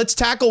 All right, let's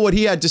tackle what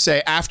he had to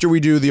say after we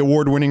do the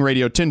award-winning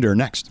Radio Tinder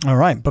next. All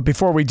right, but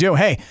before we do,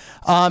 hey,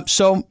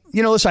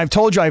 listen, I've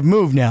told you I've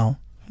moved now.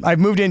 I've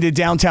moved into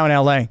downtown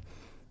L.A.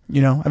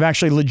 I've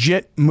actually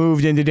legit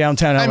moved into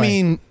downtown L.A. I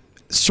mean,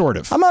 sort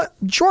of.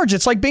 George,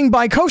 it's like being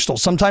bi-coastal.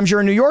 Sometimes you're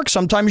in New York,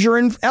 sometimes you're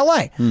in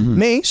L.A. Mm-hmm.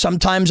 Me,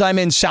 sometimes I'm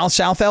in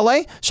South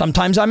L.A.,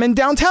 sometimes I'm in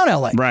downtown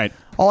L.A. Right.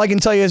 All I can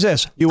tell you is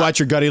this. You watch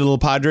your gutty little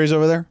Padres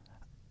over there?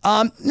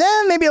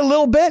 Maybe a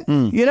little bit,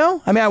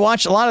 I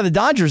watched a lot of the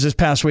Dodgers this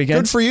past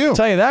weekend. Good for you. I'll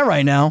tell you that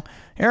right now.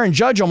 Aaron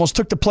Judge almost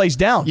took the place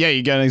down. Yeah,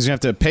 he's going to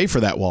have to pay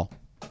for that wall.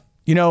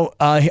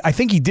 I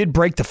think he did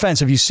break the fence.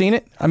 Have you seen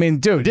it? I mean,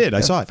 dude. I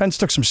saw it. The fence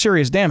took some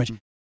serious damage.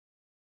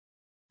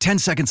 10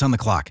 seconds on the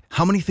clock.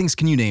 How many things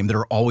can you name that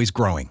are always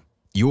growing?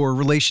 Your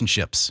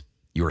relationships,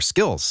 your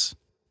skills,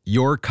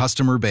 your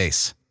customer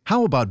base.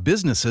 How about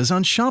businesses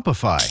on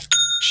Shopify?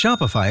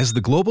 Shopify is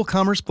the global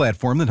commerce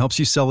platform that helps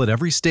you sell at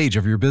every stage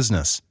of your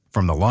business.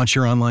 From the launch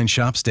your online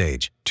shop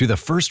stage, to the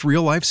first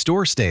real-life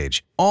store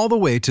stage, all the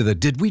way to the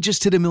did we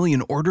just hit 1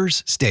 million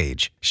orders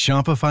stage.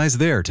 Shopify's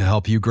there to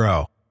help you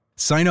grow.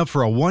 Sign up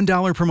for a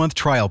 $1 per month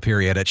trial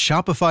period at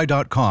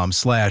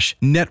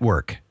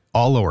shopify.com/network,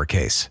 all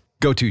lowercase.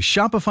 Go to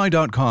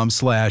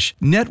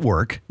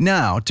shopify.com/network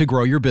now to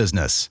grow your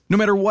business, no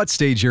matter what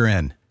stage you're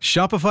in.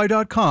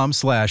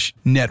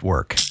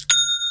 Shopify.com/network.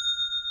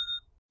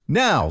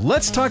 Now,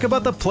 let's talk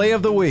about the play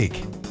of the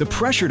week. The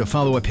pressure to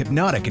follow up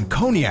Hypnotic and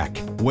Cognac,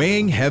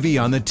 weighing heavy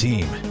on the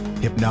team.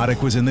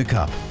 Hypnotic was in the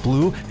cup,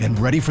 blue, and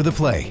ready for the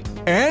play.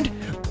 And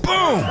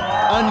boom!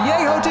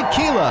 Añejo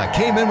Tequila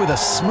came in with a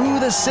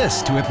smooth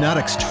assist to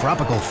Hypnotic's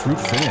tropical fruit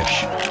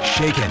finish.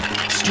 Shaken,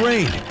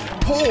 strained,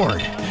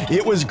 poured.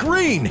 It was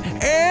green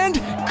and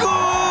good!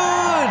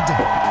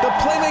 The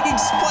playmaking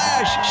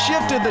splash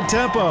shifted the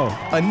tempo.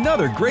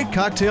 Another great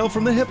cocktail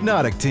from the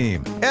Hypnotic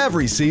team.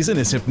 Every season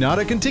is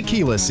Hypnotic and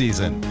Tequila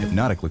season.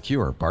 Hypnotic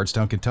Liqueur,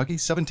 Bardstown, Kentucky,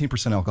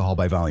 17% alcohol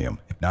by volume.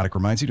 Hypnotic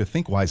reminds you to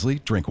think wisely,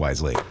 drink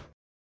wisely.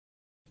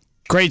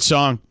 Great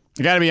song.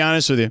 I got to be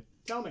honest with you.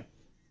 Tell me.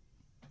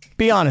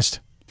 Be honest.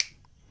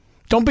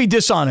 Don't be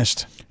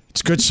dishonest. It's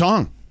a good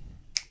song.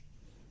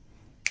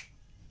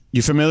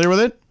 You familiar with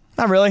it?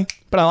 Not really,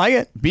 but I like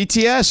it.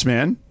 BTS,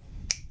 man.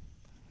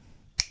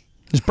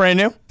 It's brand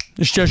new?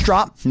 It's just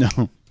dropped? No.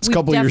 It's a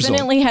couple years old. We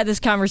definitely had this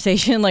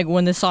conversation like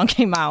when this song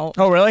came out.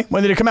 Oh, really?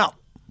 When did it come out?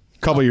 A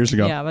couple years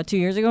ago. Yeah, about 2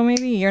 years ago,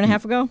 maybe? A year and a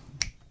half ago?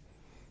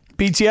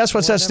 BTS,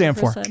 what's that stand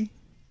for?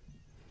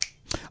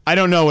 I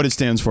don't know what it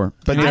stands for,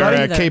 but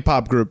they're a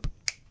K-pop group.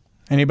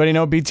 Anybody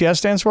know what BTS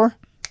stands for?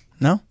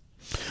 No?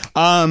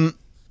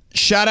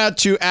 Shout out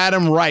to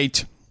Adam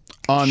Wright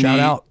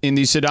in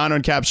the Sedano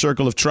and Cap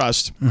Circle of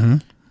Trust. Mm-hmm.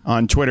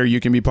 On Twitter,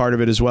 you can be part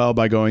of it as well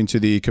by going to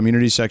the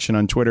community section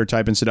on Twitter,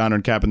 type in Sedano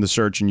and Cap in the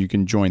search, and you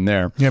can join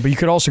there. Yeah, but you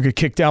could also get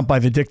kicked out by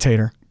the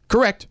dictator.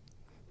 Correct.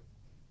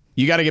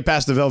 You got to get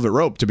past the velvet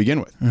rope to begin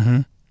with.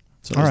 Mm-hmm.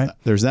 So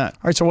there's that. All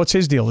right, so what's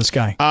his deal, this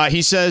guy?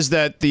 He says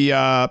that the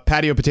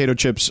patio potato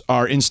chips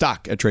are in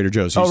stock at Trader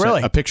Joe's. He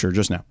really? sent a picture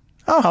just now.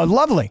 Oh, how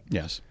lovely.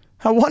 Yes.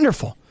 How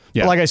wonderful.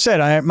 Yeah. But like I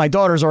said, my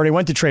daughters already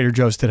went to Trader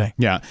Joe's today.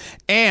 Yeah.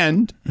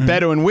 And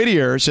Beto and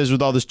Whittier says,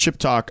 with all this chip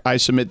talk, I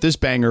submit this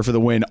banger for the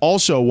win.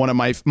 Also, one of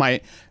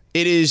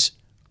it is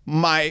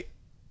my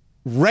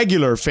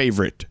regular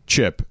favorite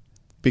chip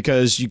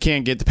because you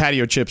can't get the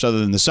patio chips other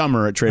than the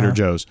summer at Trader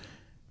Joe's.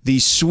 The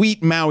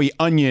Sweet Maui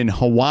Onion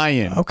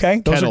Hawaiian.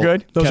 Okay, those are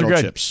good. Those are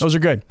good. Chips. Those are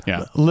good.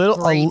 Yeah.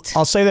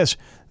 I'll say this.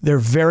 They're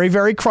very,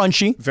 very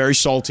crunchy. Very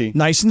salty.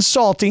 Nice and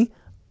salty.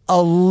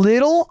 A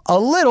little,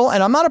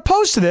 and I'm not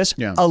opposed to this,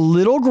 a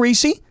little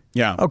greasy.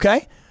 Yeah.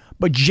 Okay?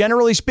 But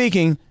generally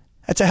speaking,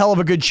 that's a hell of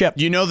a good chip.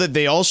 You know that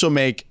they also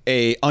make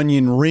a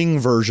onion ring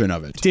version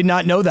of it. Did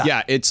not know that.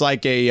 Yeah, it's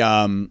like it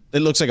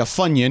looks like a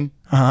Funyun,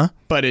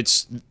 but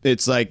it's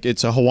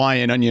a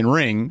Hawaiian onion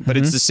ring, but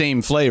it's the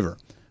same flavor.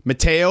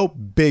 Mateo,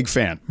 big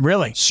fan.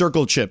 Really?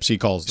 Circle chips, he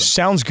calls them.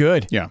 Sounds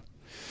good. Yeah.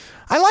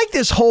 I like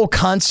this whole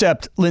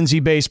concept,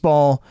 Lindsay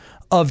Baseball,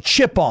 of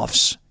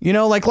chip-offs. You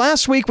know, like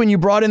last week when you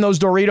brought in those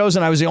Doritos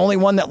and I was the only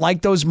one that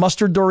liked those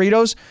mustard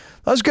Doritos,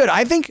 that was good.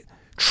 I think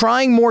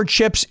trying more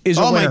chips is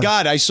a winner. My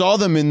God, I saw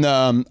them in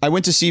the... I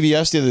went to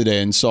CVS the other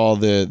day and saw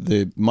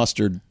the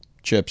mustard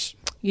chips.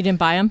 You didn't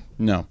buy them?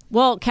 No.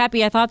 Well,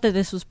 Cappy, I thought that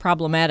this was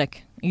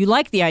problematic. You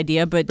like the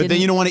idea, but then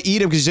you don't want to eat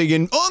them because you're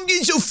saying, I'm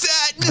getting so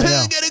fat.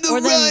 I got to go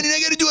run and I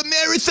got to do a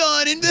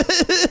marathon. And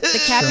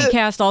the Cappy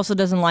cast also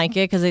doesn't like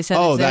it because they said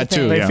Oh, it's their that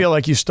too, thing. They feel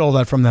like you stole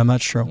that from them.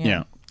 That's true.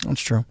 Yeah.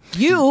 That's true.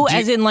 You,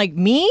 as in like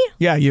me?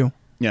 Yeah, you.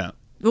 Yeah.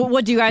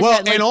 What do you guys Well,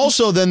 have, like, and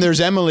also then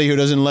there's Emily who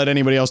doesn't let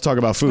anybody else talk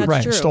about food. That's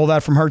Right. true. Stole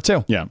that from her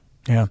too. Yeah.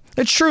 Yeah.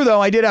 It's true, though.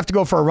 I did have to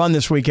go for a run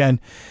this weekend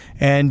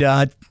and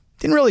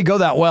didn't really go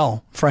that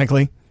well,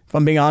 frankly, if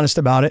I'm being honest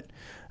about it.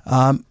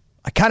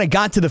 I kind of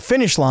got to the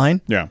finish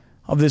line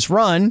of this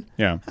run.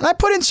 Yeah. And I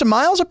put in some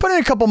miles. I put in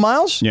a couple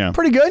miles. Yeah.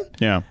 Pretty good.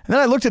 Yeah. And then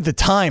I looked at the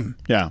time.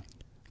 Yeah.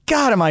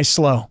 God, am I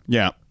slow?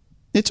 Yeah.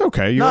 It's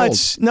okay. You're old.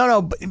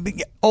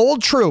 But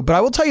old, true. But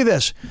I will tell you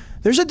this.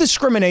 There's a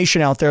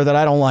discrimination out there that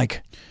I don't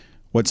like.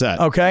 What's that?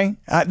 Okay?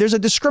 There's a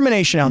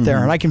discrimination out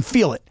there, and I can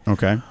feel it.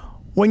 Okay.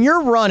 When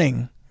you're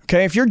running,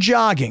 okay, if you're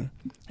jogging,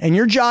 and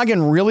you're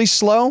jogging really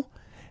slow,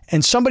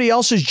 and somebody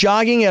else is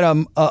jogging at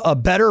a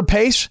better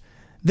pace,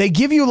 they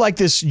give you like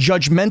this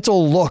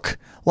judgmental look,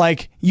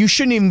 like you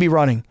shouldn't even be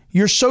running.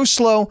 You're so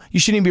slow, you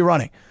shouldn't even be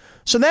running.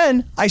 So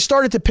then I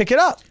started to pick it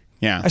up.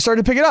 Yeah. I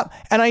started to pick it up.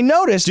 And I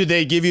noticed... Did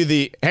they give you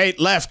the, hey,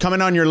 left,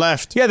 coming on your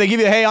left? Yeah, they give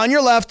you, hey, on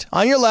your left,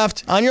 on your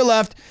left, on your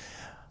left.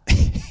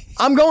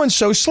 I'm going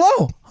so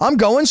slow.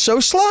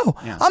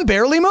 Yeah. I'm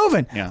barely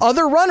moving. Yeah.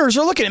 Other runners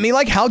are looking at me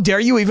like, how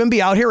dare you even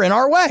be out here in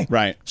our way?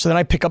 Right. So then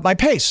I pick up my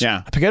pace.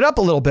 Yeah. I pick it up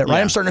a little bit, right?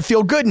 Yeah. I'm starting to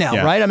feel good now,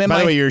 Yeah. right? I'm in By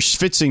my... the way, you're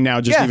schwitzing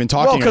now just even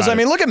talking Well, because, about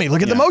it. look at me.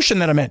 Look at the motion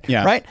that I'm in,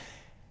 Yeah. right?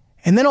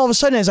 And then all of a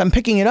sudden, as I'm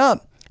picking it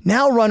up,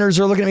 now runners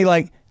are looking at me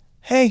like,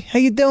 hey, how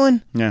you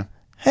doing? Yeah.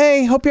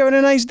 Hey, hope you're having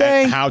a nice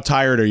day. How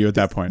tired are you at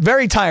that point?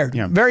 Very tired.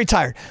 Yeah. Very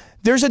tired.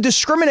 There's a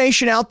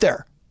discrimination out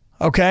there,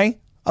 okay,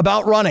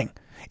 about running.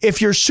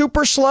 If you're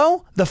super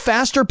slow, the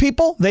faster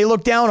people, they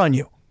look down on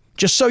you.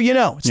 Just so you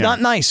know. It's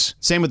not nice.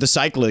 Same with the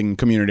cycling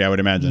community, I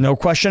would imagine. No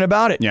question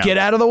about it. Yeah. Get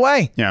out of the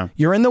way. Yeah.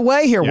 You're in the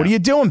way here. Yeah. What are you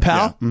doing,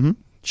 pal? Yeah. Mm-hmm.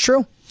 It's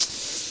true.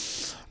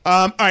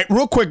 All right,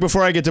 real quick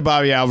before I get to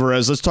Bobby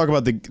Alvarez, let's talk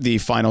about the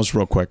finals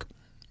real quick.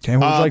 Okay,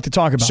 what would you like to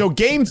talk about? So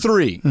game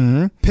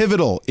 3,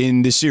 pivotal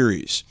in the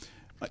series.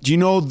 Do you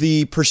know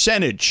the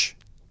percentage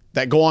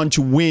that go on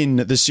to win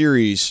the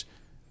series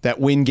that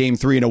win game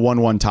 3 in a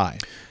 1-1 tie?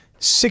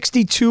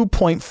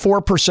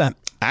 62.4%.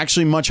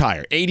 Actually, much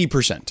higher,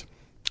 80%.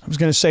 I was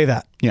going to say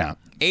that. Yeah,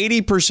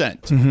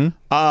 80%.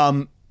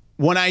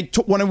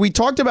 When we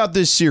talked about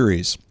this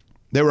series,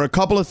 there were a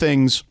couple of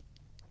things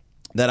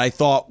that I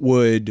thought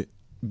would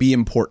be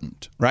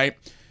important, right?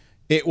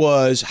 It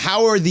was,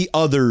 how are the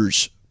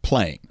others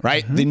playing,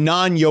 right? The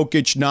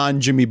non-Jokic,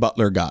 non-Jimmy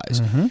Butler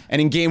guys.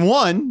 And in game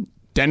 1,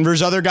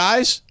 Denver's other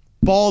guys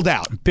balled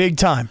out. Big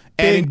time.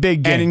 Big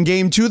game. And in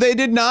game 2, they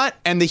did not.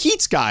 And the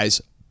Heat's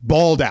guys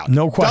balled out.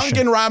 No question.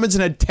 Duncan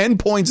Robinson had 10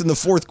 points in the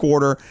fourth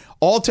quarter.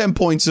 All 10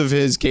 points of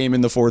his came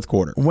in the fourth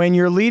quarter. When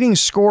your leading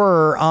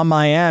scorer on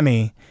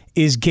Miami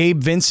is Gabe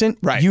Vincent,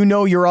 right, you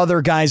know your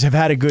other guys have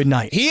had a good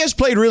night. He has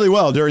played really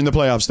well during the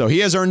playoffs, though. He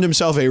has earned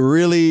himself a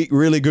really,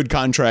 really good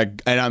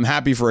contract, and I'm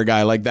happy for a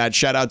guy like that.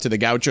 Shout out to the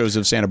Gauchos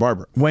of Santa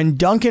Barbara. When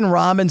Duncan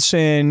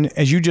Robinson,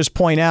 as you just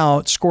point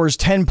out, scores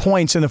 10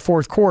 points in the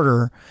fourth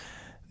quarter,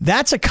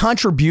 that's a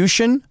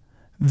contribution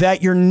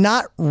that you're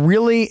not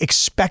really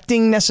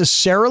expecting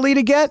necessarily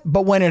to get,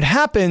 but when it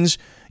happens,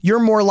 you're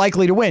more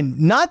likely to win.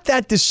 Not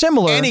that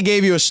dissimilar. And he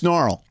gave you a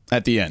snarl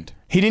at the end.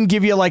 He didn't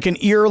give you like an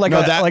ear, like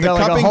no, a that, like the a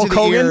cupping Hulk to the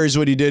Hogan? ear is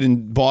what he did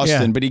in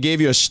Boston, but he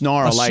gave you a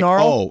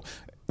snarl.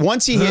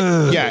 Once he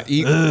hit,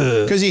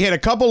 because he hit a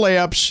couple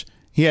layups.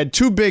 He had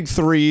 2 big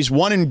threes,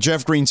 one in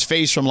Jeff Green's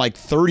face from like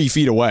 30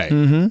 feet away.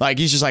 Like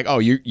he's just like, oh,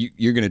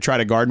 you're going to try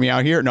to guard me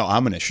out here? No,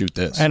 I'm going to shoot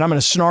this. And I'm going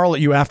to snarl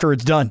at you after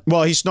it's done.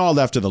 Well, he snarled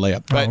after the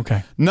layup. But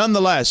okay.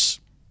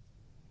 Nonetheless,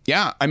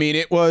 yeah, I mean,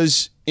 it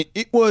was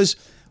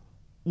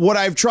what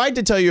I've tried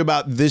to tell you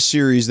about this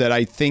series that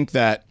I think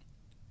that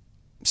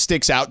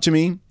sticks out to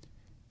me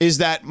is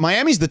that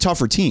Miami's the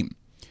tougher team.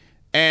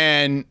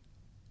 And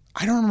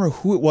I don't remember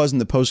who it was in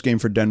the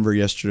postgame for Denver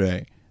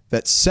yesterday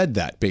that said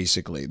that,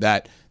 basically,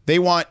 that they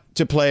want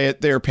to play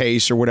at their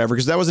pace or whatever,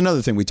 because that was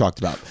another thing we talked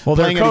about. Well,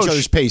 playing at each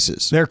other's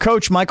paces. Their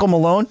coach, Michael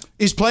Malone,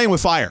 is playing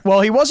with fire.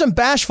 Well, he wasn't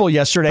bashful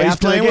yesterday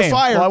after the game. He's playing with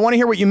fire. Well, I want to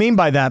hear what you mean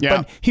by that. Yeah.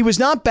 But he was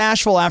not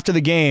bashful after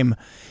the game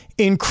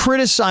in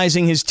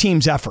criticizing his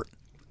team's effort.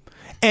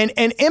 And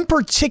in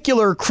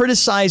particular,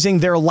 criticizing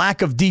their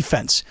lack of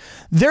defense.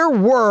 There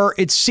were,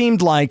 it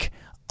seemed like,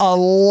 a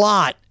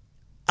lot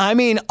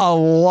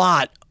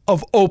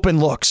of open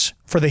looks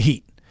for the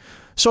Heat.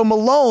 So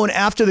Malone,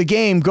 after the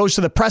game, goes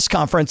to the press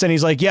conference and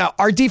he's like, yeah,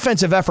 our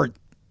defensive effort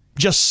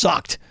just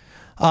sucked.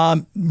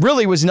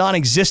 Really was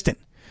non-existent.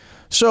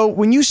 So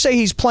when you say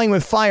he's playing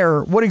with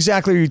fire, what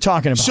exactly are you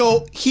talking about?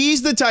 So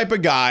he's the type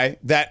of guy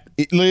that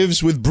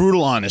lives with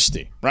brutal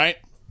honesty, right?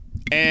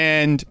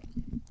 And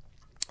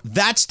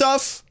that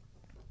stuff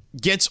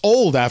gets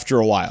old after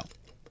a while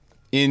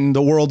in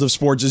the world of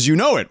sports as you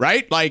know it,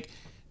 right? Like,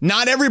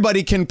 not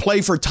everybody can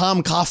play for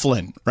Tom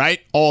Coughlin, right,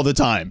 all the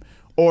time.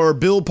 Or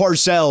Bill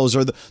Parcells,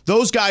 or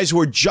those guys who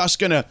are just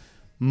going to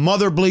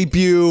mother bleep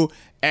you,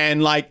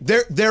 and like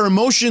their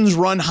emotions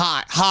run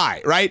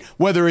high, right?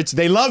 Whether it's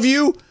they love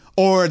you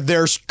or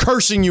they're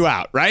cursing you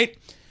out, right?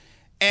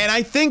 And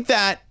I think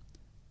that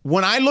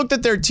when I looked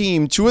at their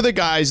team, two of the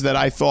guys that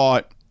I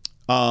thought,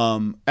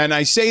 and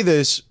I say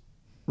this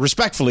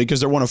respectfully because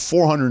they're one of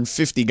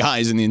 450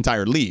 guys in the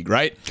entire league,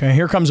 right? Okay,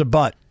 here comes a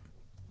but.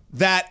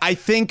 That I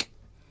think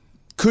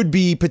could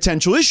be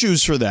potential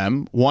issues for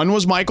them. One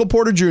was Michael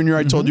Porter Jr.,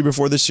 I told you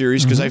before the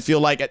series, because I feel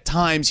like at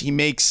times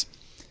he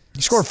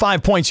scored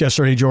 5 points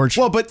yesterday, George.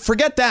 Well, but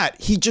forget that.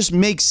 He just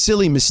makes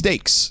silly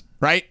mistakes,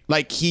 right?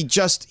 Like he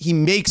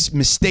makes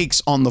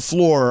mistakes on the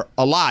floor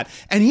a lot.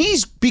 And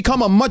he's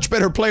become a much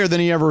better player than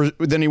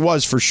he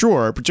was for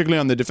sure, particularly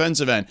on the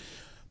defensive end.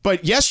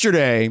 But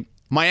yesterday,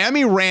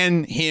 Miami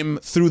ran him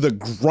through the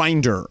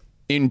grinder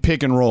in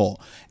pick and roll.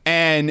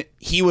 And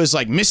he was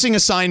like missing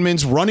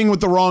assignments, running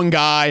with the wrong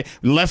guy,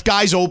 left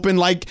guys open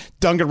like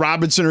Duncan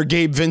Robinson or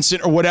Gabe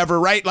Vincent or whatever,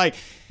 right? Like,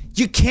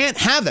 you can't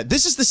have that.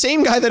 This is the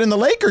same guy that in the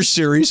Lakers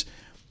series,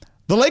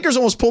 the Lakers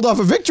almost pulled off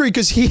a victory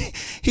because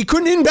he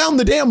couldn't inbound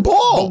the damn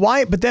ball.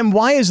 But then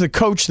why is the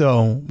coach,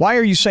 though? Why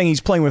are you saying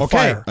he's playing with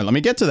fire? Let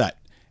me get to that.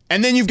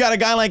 And then you've got a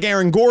guy like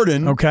Aaron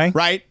Gordon,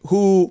 right,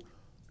 who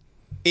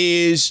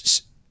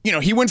is...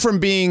 he went from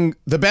being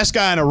the best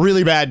guy on a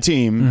really bad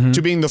team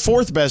to being the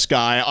fourth best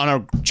guy on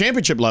a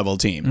championship level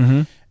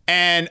team.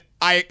 And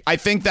I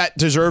think that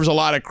deserves a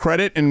lot of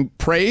credit and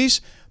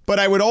praise. But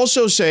I would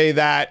also say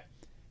that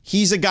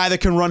he's a guy that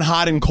can run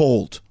hot and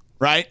cold,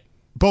 right?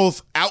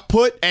 Both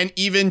output and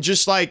even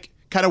just like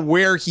kind of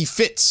where he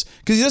fits.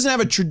 Because he doesn't have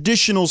a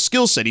traditional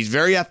skill set. He's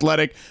very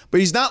athletic, but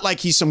he's not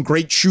like he's some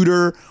great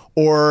shooter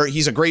or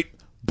he's a great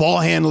ball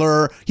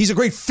handler. He's a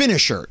great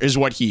finisher is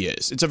what he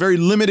is. It's a very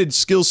limited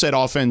skill set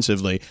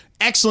offensively.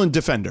 Excellent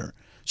defender.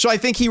 So I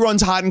think he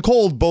runs hot and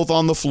cold both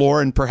on the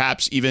floor and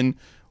perhaps even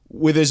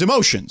with his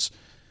emotions.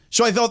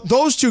 So I thought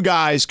those two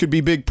guys could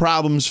be big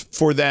problems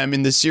for them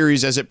in the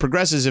series as it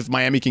progresses if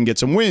Miami can get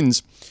some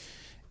wins.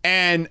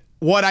 And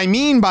what I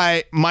mean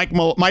by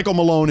Michael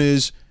Malone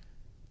is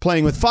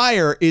playing with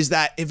fire is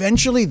that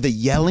eventually the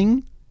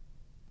yelling,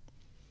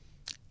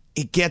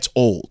 it gets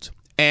old.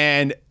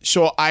 And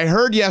so I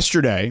heard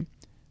yesterday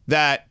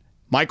that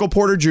Michael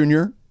Porter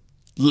Jr.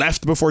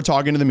 left before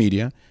talking to the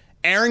media.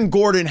 Aaron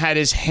Gordon had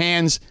his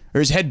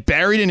head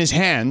buried in his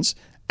hands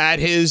at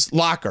his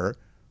locker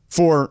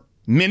for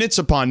minutes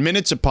upon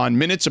minutes upon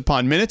minutes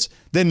upon minutes,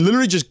 then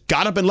literally just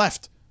got up and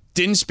left.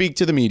 Didn't speak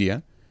to the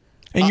media.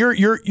 And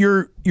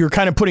you're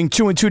kind of putting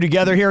two and two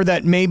together here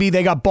that maybe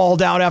they got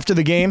balled out after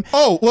the game.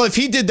 Oh, well, if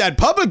he did that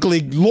publicly,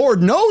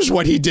 Lord knows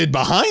what he did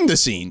behind the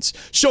scenes.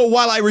 So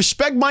while I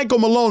respect Michael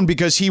Malone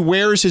because he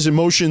wears his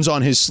emotions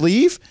on his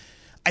sleeve,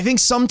 I think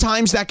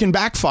sometimes that can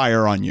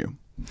backfire on you.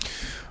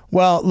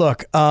 Well,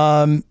 look,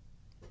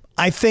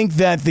 I think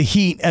that the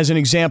Heat, as an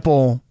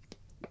example,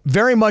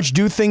 very much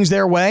do things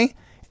their way,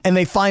 and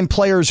they find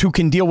players who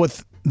can deal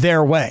with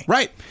their way.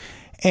 Right.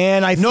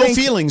 And no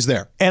feelings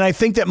there. And I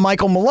think that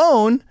Michael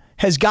Malone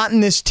has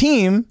gotten this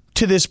team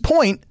to this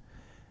point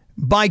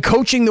by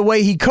coaching the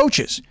way he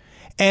coaches.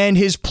 And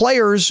his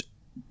players,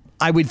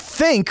 I would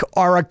think,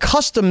 are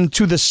accustomed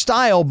to the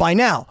style by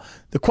now.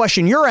 The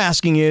question you're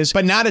asking is...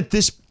 But not at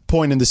this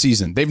point in the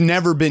season. They've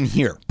never been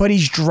here. But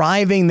he's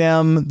driving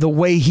them the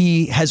way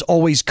he has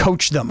always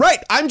coached them.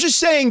 Right. I'm just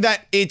saying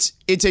that it's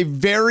a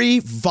very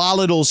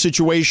volatile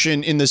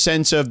situation in the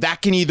sense of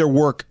that can either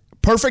work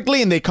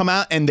perfectly and they come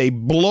out and they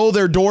blow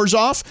their doors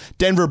off.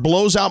 Denver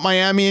blows out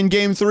Miami in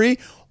game 3,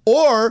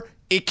 or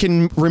it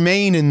can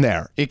remain in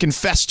there. It can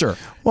fester,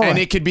 and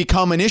it could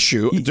become an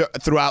issue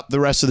throughout the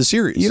rest of the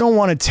series. You don't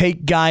want to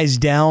take guys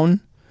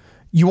down.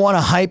 You want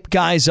to hype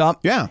guys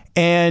up. Yeah.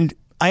 And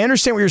I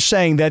understand what you're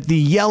saying, that the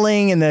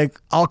yelling and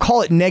I'll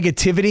call it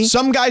negativity.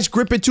 Some guys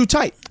grip it too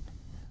tight.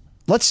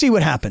 Let's see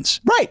what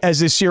happens. Right. As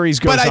this series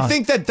goes on. But I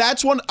think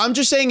that's one, I'm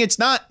just saying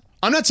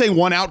I'm not saying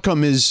one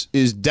outcome is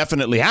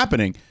definitely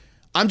happening.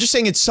 I'm just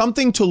saying it's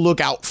something to look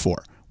out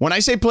for. When I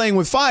say playing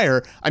with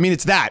fire, I mean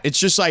it's that. It's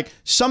just like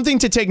something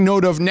to take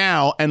note of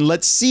now, and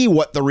let's see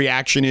what the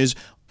reaction is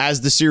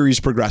as the series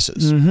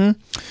progresses.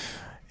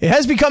 It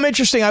has become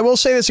interesting. I will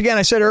say this again.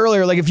 I said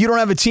earlier, like if you don't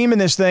have a team in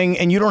this thing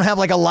and you don't have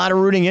like a lot of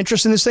rooting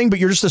interest in this thing, but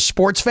you're just a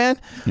sports fan,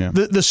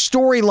 the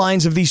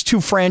storylines of these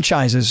two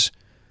franchises,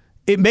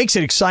 it makes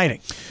it exciting.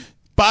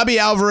 Bobby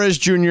Alvarez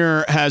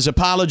Jr. has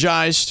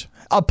apologized.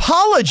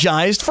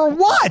 Apologized for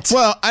what?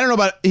 Well, I don't know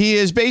about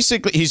he's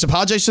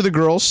apologized to the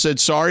girls, said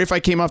sorry if I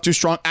came off too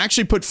strong,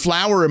 actually put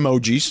flower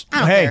emojis.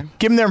 Hey,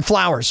 give them their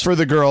flowers. For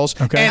the girls.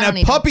 Okay. And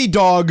a puppy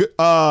dog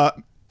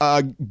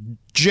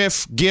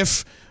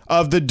gif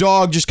of the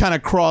dog just kind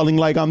of crawling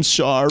like, I'm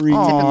sorry.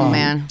 Typical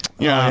man.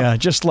 Yeah.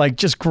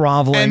 Just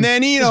groveling. And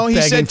then, he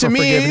said to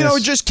me,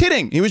 just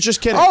kidding. He was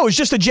just kidding. Oh, it was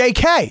just a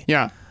JK.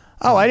 Yeah.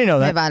 Oh, I didn't know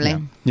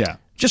that. Yeah.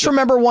 Just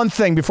remember one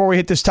thing before we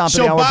hit this top of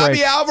the hour break. So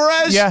Bobby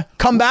Alvarez? Yeah.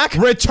 Come back.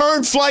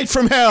 Return flight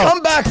from hell.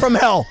 Come back from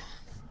hell.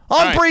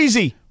 On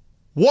Breezy.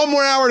 1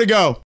 more hour to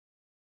go.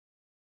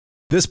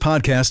 This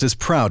podcast is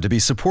proud to be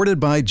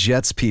supported by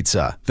Jets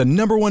Pizza, the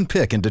 #1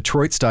 pick in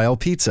Detroit-style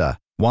pizza.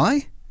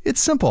 Why?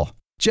 It's simple.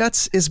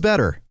 Jets is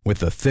better. With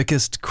the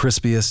thickest,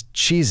 crispiest,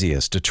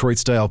 cheesiest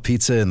Detroit-style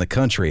pizza in the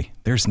country,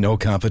 there's no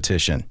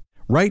competition.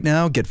 Right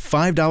now, get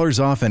 $5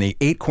 off any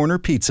 8-corner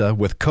pizza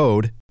with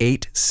code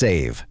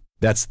 8SAVE.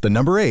 That's the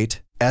number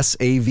 8,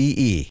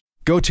 SAVE.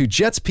 Go to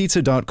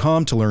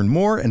jetspizza.com to learn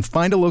more and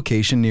find a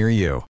location near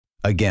you.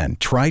 Again,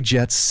 try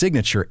Jet's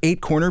signature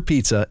 8-corner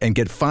pizza and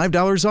get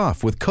 $5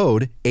 off with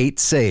code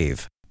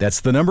 8SAVE. That's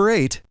the number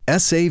 8,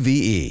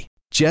 SAVE.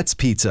 Jet's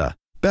Pizza.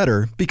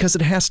 Better because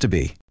it has to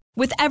be.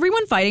 With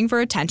everyone fighting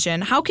for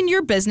attention, how can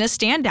your business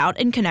stand out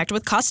and connect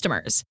with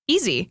customers?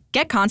 Easy.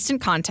 Get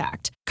Constant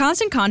Contact.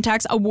 Constant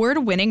Contact's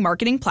award-winning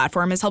marketing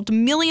platform has helped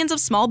millions of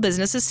small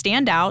businesses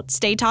stand out,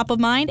 stay top of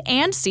mind,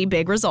 and see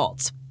big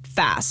results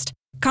fast.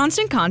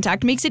 Constant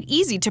Contact makes it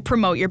easy to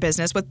promote your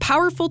business with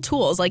powerful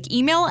tools like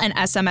email and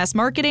SMS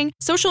marketing,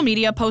 social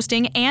media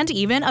posting, and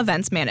even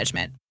events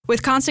management.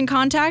 With Constant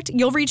Contact,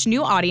 you'll reach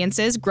new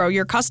audiences, grow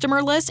your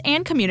customer list,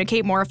 and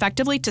communicate more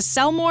effectively to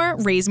sell more,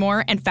 raise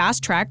more, and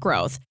fast-track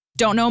growth.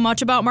 Don't know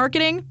much about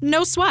marketing?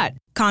 No sweat.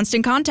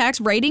 Constant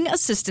Contact's writing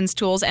assistance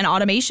tools and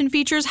automation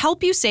features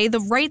help you say the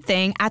right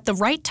thing at the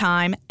right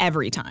time,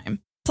 every time.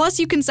 Plus,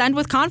 you can send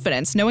with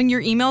confidence, knowing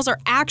your emails are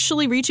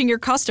actually reaching your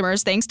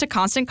customers thanks to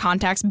Constant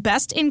Contact's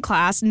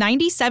best-in-class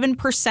 97%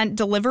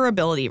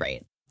 deliverability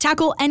rate.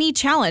 Tackle any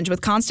challenge with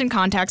Constant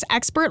Contact's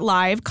expert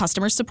live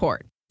customer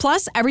support.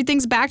 Plus,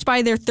 everything's backed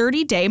by their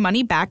 30-day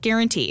money-back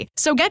guarantee.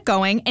 So get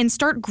going and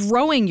start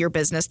growing your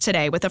business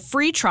today with a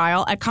free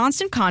trial at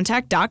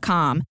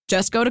ConstantContact.com.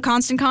 Just go to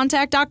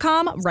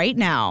ConstantContact.com right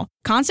now.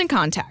 Constant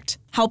Contact,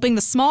 helping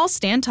the small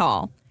stand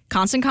tall.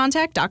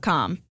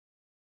 ConstantContact.com.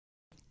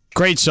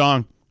 Great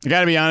song. I got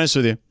to be honest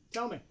with you.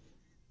 Tell me.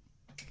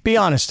 Be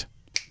honest.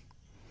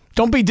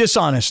 Don't be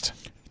dishonest.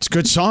 It's a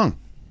good song.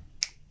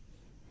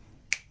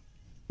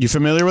 You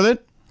familiar with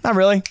it? Not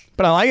really,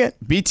 but I like it.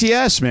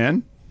 BTS,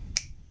 man.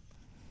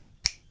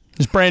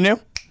 It's brand new?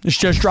 It's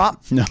just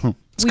dropped? No.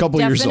 It's a couple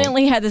years old. We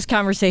definitely had this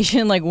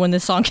conversation like when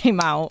this song came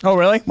out. Oh,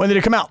 really? When did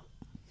it come out?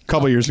 A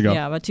couple years ago.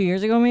 Yeah, about 2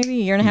 years ago, maybe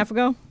a year and a half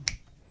ago.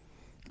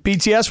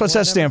 BTS, what's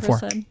that stand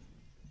for?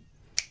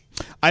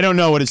 I don't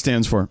know what it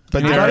stands for,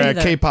 but they're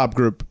a K-pop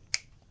group.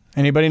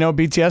 Anybody know what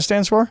BTS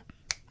stands for?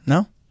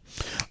 No?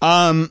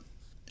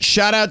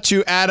 Shout out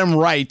to Adam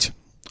Wright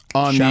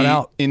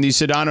in the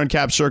Sedano and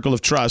Cap Circle of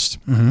Trust.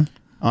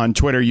 On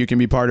Twitter. You can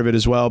be part of it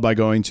as well by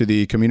going to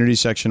the community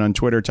section on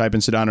Twitter, type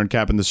in Sedano and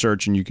Cap in the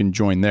search, and you can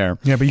join there.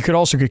 Yeah, but you could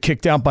also get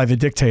kicked out by the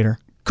dictator.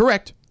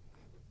 Correct.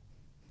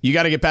 You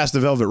got to get past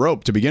the velvet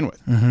rope to begin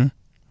with.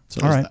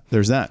 So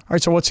there's that. All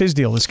right, so what's his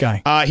deal, this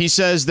guy? He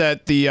says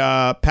that the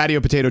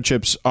patio potato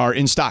chips are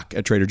in stock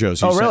at Trader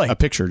Joe's. He really? sent a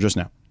picture just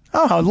now.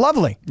 Oh, how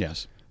lovely.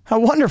 Yes. How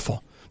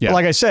wonderful. Yeah. But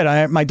like I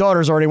said, my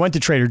daughter's already went to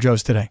Trader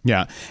Joe's today.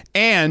 Yeah.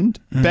 And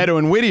Beto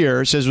and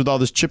Whittier says, with all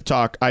this chip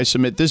talk, I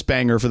submit this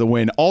banger for the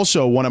win.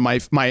 Also, one of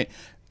it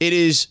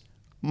is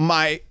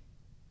my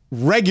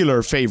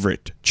regular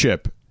favorite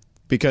chip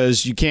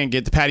because you can't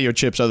get the patio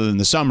chips other than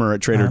the summer at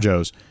Trader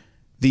Joe's.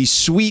 The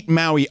sweet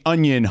Maui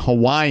onion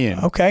Hawaiian.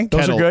 Okay,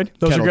 those are good.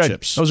 Those are good.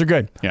 Chips. Those are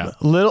good. Yeah.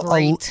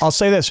 I'll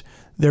say this.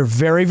 They're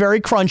very, very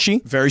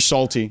crunchy. Very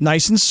salty.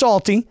 Nice and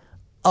salty.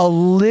 A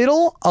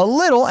little,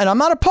 and I'm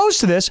not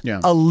opposed to this,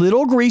 a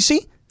little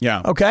greasy.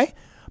 Yeah. Okay?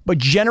 But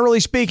generally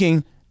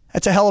speaking,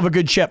 that's a hell of a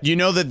good chip. You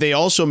know that they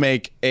also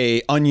make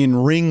a onion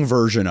ring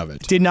version of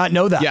it. Did not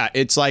know that. Yeah,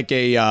 it's like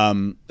it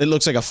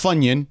looks like a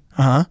Funyun,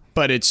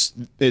 but it's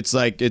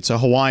a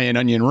Hawaiian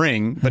onion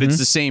ring, but it's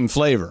the same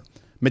flavor.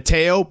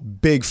 Mateo,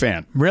 big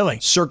fan. Really?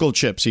 Circle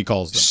chips, he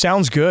calls them.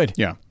 Sounds good.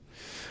 Yeah.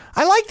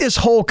 I like this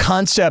whole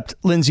concept,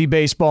 Lindsay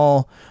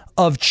Baseball,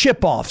 of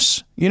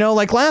chip-offs. You know,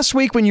 like last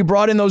week when you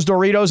brought in those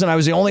Doritos and I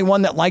was the only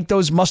one that liked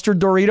those mustard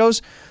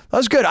Doritos, that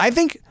was good. I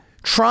think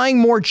trying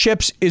more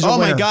chips is a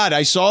winner. Oh my God,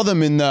 I saw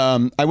them in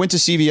the, I went to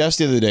CVS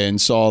the other day and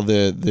saw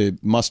the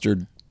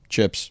mustard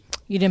chips.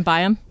 You didn't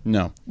buy them?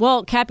 No.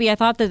 Well, Cappy, I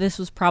thought that this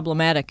was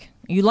problematic.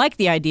 You like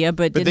the idea,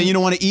 but then you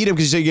don't want to eat them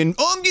because you're saying,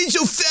 I'm getting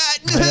so fat.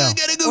 I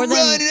got to go run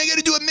and I got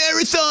to do a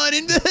marathon.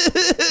 And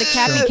the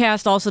Cappy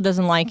cast also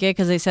doesn't like it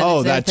because they said Oh,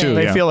 it's their that too,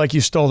 thing. They feel like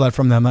you stole that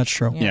from them. That's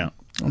true. Yeah.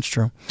 That's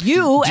true.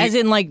 You, as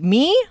in like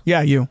me?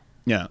 Yeah, you.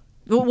 Yeah.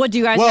 What do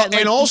you guys Well, like,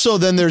 and also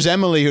then there's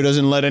Emily who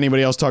doesn't let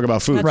anybody else talk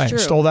about food. That's Right. true.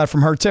 Stole that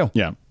from her, too.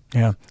 Yeah.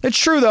 Yeah. It's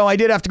true, though. I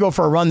did have to go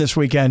for a run this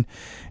weekend,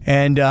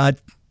 and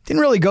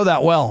didn't really go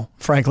that well,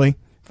 frankly,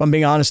 if I'm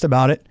being honest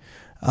about it.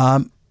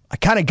 I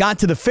kind of got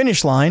to the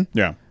finish line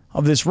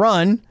of this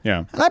run,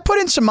 Yeah. and I put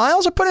in some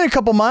miles. I put in a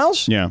couple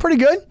miles. Yeah. Pretty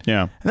good.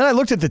 Yeah. And then I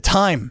looked at the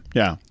time.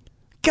 Yeah.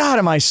 God,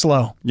 am I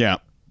slow. Yeah.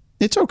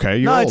 It's okay.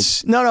 You're old.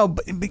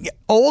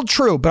 Old,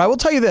 true. But I will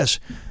tell you this.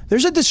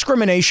 There's a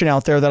discrimination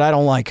out there that I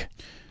don't like.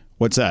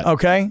 What's that?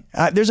 Okay?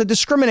 There's a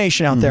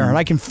discrimination out there, and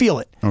I can feel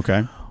it.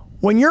 Okay.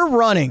 When you're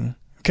running,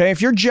 okay,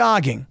 if you're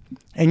jogging,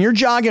 and you're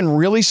jogging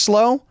really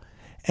slow,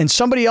 and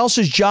somebody else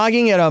is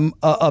jogging at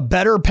a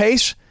better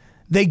pace,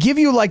 they give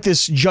you like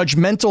this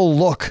judgmental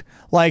look,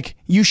 like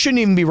you shouldn't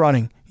even be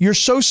running. You're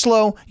so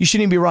slow, you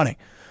shouldn't even be running.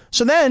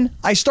 So then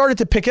I started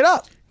to pick it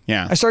up.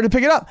 Yeah. I started to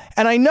pick it up,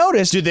 and I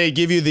noticed. Did they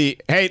give you the,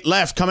 hey,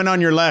 left, coming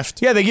on your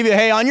left? Yeah, they give you,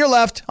 hey, on your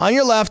left, on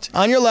your left,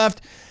 on your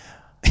left.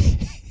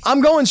 I'm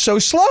going so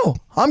slow.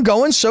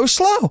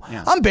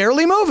 Yeah. I'm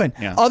barely moving.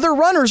 Yeah. Other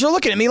runners are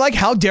looking at me like,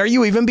 how dare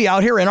you even be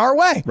out here in our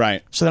way?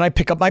 Right. So then I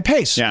pick up my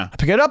pace. Yeah. I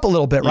pick it up a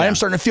little bit, right? Yeah. I'm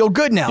starting to feel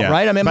good now, Yeah.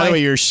 right? I'm in By my the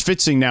way, you're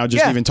schwitzing now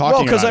just even talking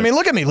well, because about I mean, it.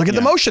 look at me. Look at the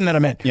Yeah. motion that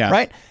I'm in, Yeah.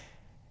 right?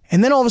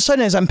 And then all of a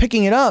sudden, as I'm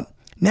picking it up,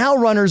 now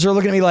runners are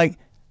looking at me like,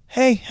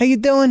 hey, how you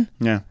doing?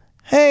 Yeah.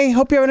 Hey,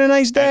 hope you're having a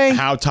nice day. And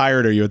how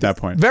tired are you at that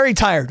point? Very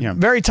tired. Yeah.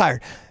 Very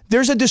tired.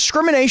 There's a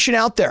discrimination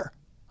out there,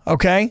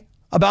 okay,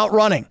 about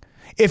running.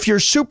 If you're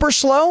super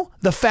slow,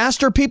 the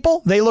faster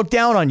people, they look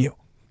down on you.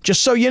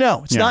 Just so you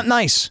know. It's not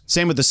nice.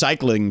 Same with the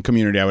cycling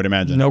community, I would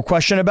imagine. No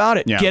question about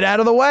it. Yeah. Get out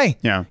of the way.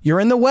 Yeah. You're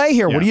in the way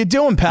here. Yeah. What are you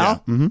doing,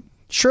 pal? Yeah. Mm-hmm.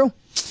 It's true.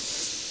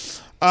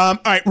 All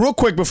right, real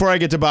quick before I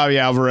get to Bobby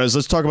Alvarez,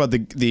 let's talk about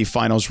the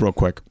finals real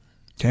quick.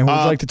 Okay, what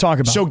would you like to talk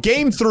about? So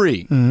game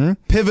 3,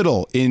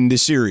 pivotal in the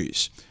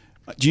series.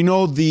 Do you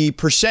know the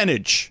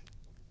percentage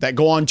that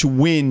go on to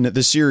win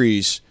the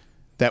series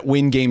that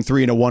win game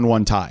 3 in a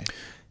 1-1 tie?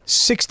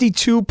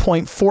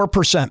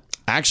 62.4%.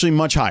 Actually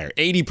much higher,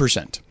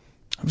 80%.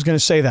 I was going to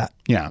say that.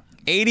 Yeah,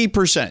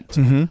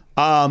 80%.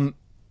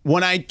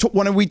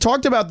 When we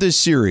talked about this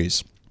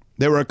series,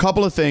 there were a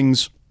couple of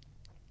things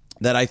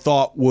that I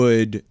thought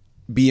would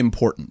be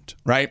important,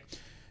 right?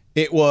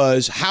 It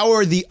was, how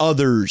are the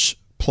others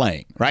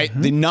playing, right?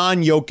 The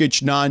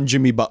non-Jokic,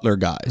 non-Jimmy Butler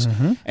guys.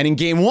 And in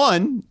game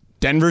 1,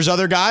 Denver's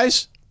other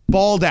guys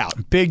balled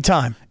out. Big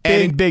time.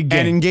 Big game.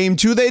 And in game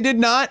 2, they did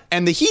not.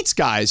 And the Heat's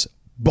guys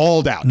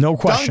balled out. No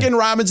question. Duncan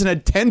Robinson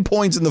had 10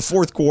 points in the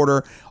fourth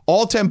quarter.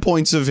 All 10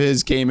 points of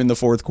his came in the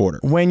fourth quarter.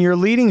 When your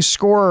leading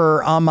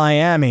scorer on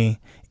Miami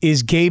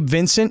is Gabe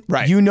Vincent,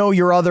 right, you know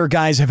your other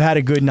guys have had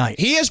a good night.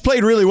 He has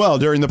played really well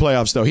during the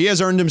playoffs, though. He has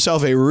earned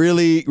himself a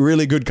really,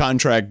 really good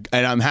contract,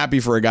 and I'm happy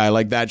for a guy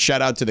like that.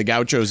 Shout out to the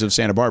Gauchos of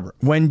Santa Barbara.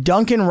 When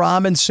Duncan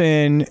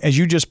Robinson, as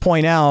you just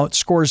point out,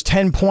 scores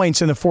 10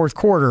 points in the fourth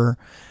quarter,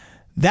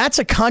 that's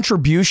a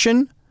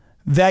contribution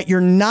that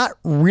you're not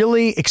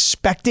really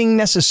expecting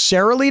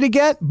necessarily to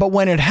get, but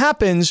when it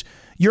happens,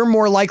 you're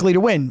more likely to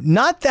win.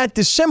 Not that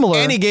dissimilar.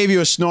 And he gave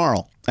you a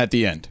snarl at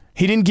the end.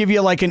 He didn't give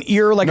you like an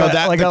ear, like no, a the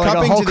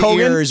cupping Hulk to the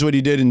Hogan? ear is what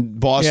he did in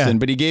Boston,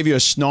 but he gave you a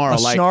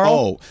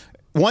snarl.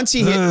 Once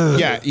he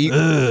hit,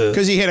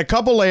 because he hit a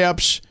couple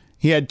layups.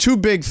 He had 2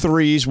 big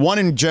threes, one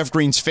in Jeff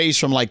Green's face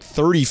from like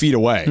 30 feet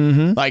away.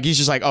 Like, he's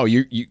just like, oh,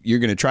 you're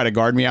going to try to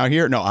guard me out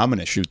here? No, I'm going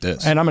to shoot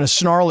this. And I'm going to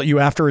snarl at you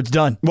after it's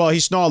done. Well,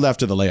 he snarled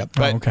after the layup.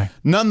 But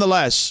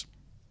nonetheless,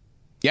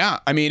 yeah,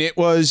 I mean, it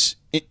was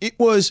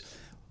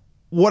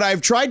what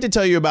I've tried to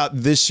tell you about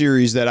this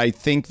series that I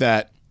think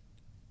that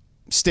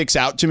sticks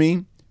out to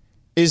me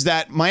is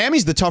that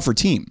Miami's the tougher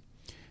team.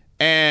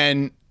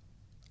 And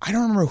I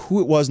don't remember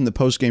who it was in the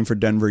postgame for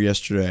Denver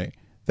yesterday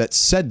that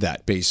said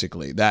that,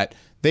 basically, that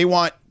they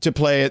want to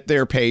play at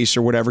their pace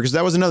or whatever, because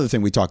that was another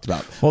thing we talked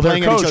about. Well,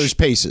 playing at each other's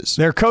paces.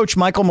 Their coach,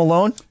 Michael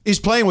Malone, he's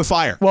playing with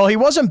fire. Well, he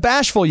wasn't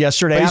bashful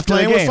yesterday But he's after the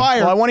playing game. with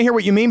fire. Well, I want to hear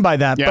what you mean by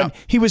that. Yeah. But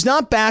he was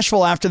not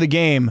bashful after the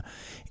game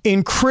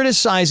in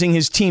criticizing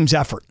his team's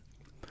effort.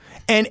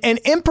 And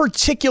in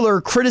particular,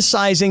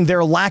 criticizing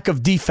their lack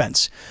of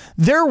defense.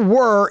 There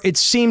were, it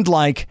seemed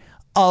like,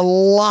 a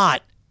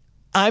lot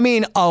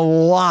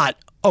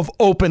of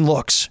open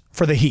looks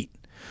for the Heat.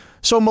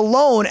 So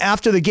Malone,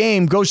 after the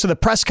game, goes to the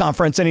press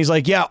conference and he's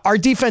like, yeah, our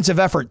defensive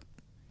effort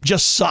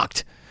just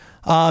sucked.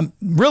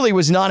 Really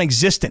was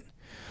non-existent.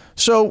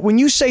 So when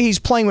you say he's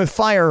playing with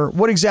fire,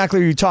 what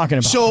exactly are you talking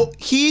about? So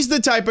he's the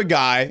type of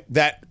guy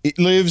that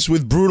lives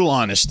with brutal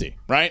honesty,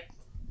 right?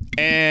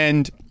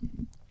 And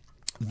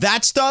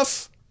that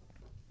stuff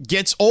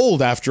gets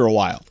old after a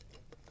while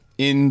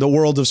in the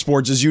world of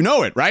sports, as you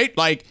know it, right?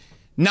 Like,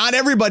 not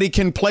everybody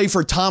can play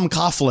for Tom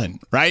Coughlin,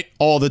 right,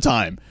 all the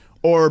time.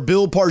 Or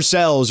Bill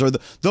Parcells, or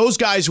those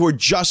guys who are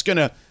just going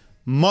to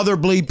mother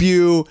bleep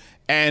you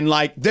And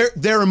like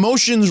their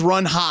emotions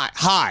run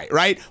high,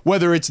 right?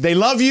 Whether it's they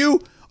love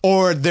you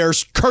or they're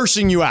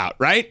cursing you out,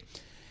 right?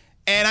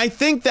 And I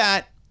think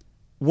that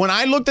when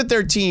I looked at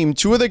their team,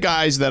 two of the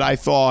guys that I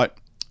thought,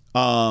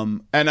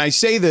 and I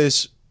say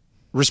this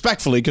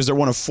respectfully because they're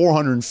one of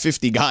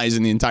 450 guys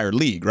in the entire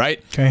league,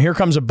 right? Okay, here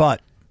comes a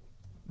but.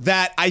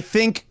 That I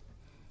think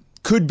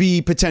could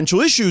be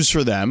potential issues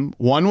for them.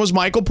 One was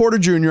Michael Porter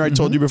Jr., I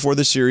told you before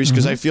the series,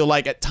 because I feel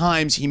like at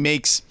times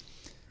he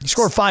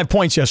scored 5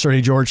 points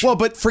yesterday, George. Well,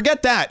 but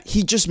forget that.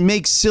 He just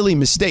makes silly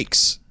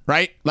mistakes,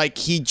 right? Like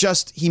he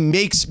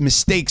makes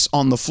mistakes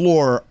on the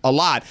floor a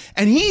lot.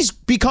 And he's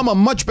become a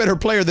much better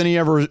player than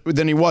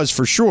he was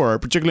for sure,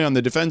 particularly on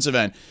the defensive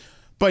end.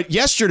 But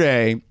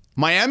yesterday,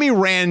 Miami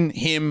ran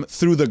him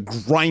through the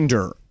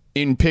grinder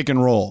in pick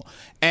and roll.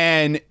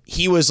 And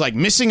he was like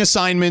missing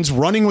assignments,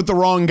 running with the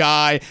wrong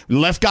guy,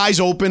 left guys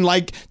open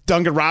like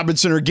Duncan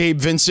Robinson or Gabe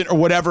Vincent or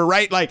whatever,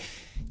 right? Like,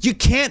 you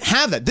can't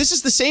have that. This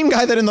is the same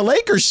guy that in the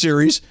Lakers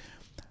series,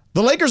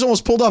 the Lakers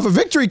almost pulled off a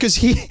victory because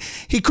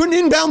he couldn't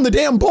inbound the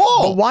damn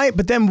ball.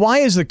 But then why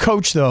is the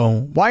coach,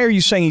 though, why are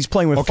you saying he's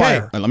playing with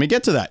fire? Let me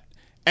get to that.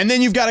 And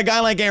then you've got a guy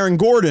like Aaron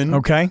Gordon,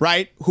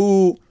 right,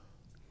 who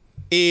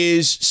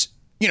is...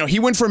 he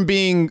went from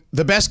being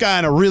the best guy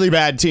on a really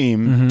bad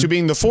team to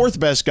being the fourth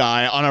best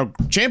guy on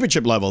a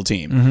championship level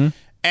team.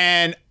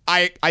 And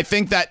I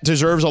think that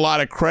deserves a lot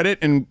of credit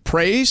and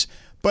praise.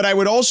 But I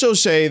would also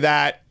say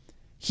that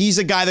he's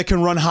a guy that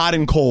can run hot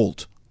and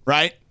cold,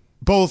 right?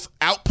 Both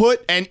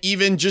output and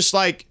even just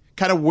like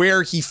kind of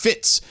where he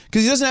fits.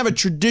 Because he doesn't have a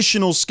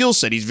traditional skill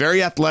set. He's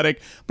very athletic,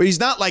 but he's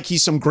not like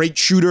he's some great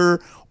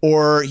shooter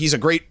or he's a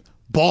great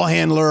ball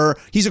handler.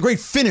 He's a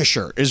great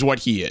finisher is what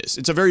he is.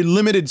 It's a very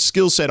limited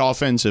skill set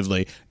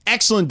offensively.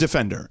 Excellent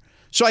defender.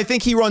 So I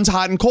think he runs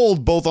hot and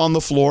cold both on the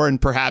floor and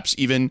perhaps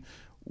even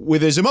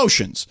with his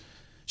emotions.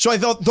 So I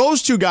thought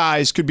those two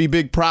guys could be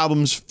big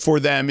problems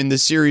for them in the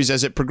series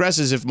as it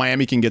progresses if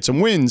Miami can get some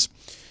wins.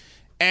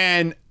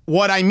 And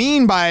what I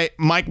mean by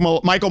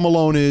Michael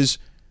Malone is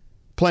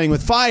playing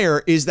with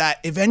fire is that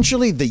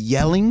eventually the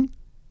yelling,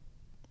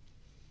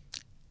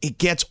 it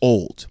gets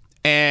old.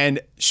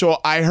 And so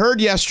I heard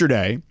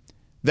yesterday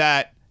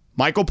that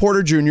Michael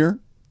Porter Jr.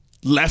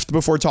 left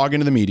before talking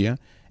to the media.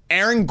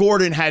 Aaron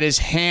Gordon had his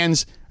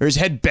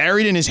head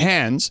buried in his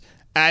hands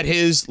at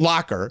his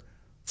locker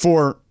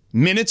for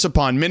minutes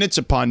upon minutes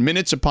upon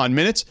minutes upon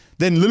minutes,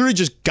 then literally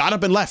just got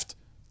up and left.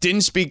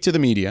 Didn't speak to the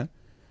media.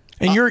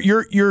 And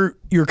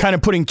you're kind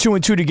of putting two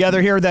and two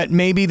together here that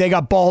maybe they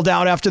got balled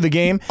out after the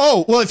game.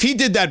 Oh, well, if he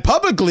did that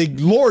publicly,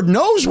 Lord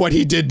knows what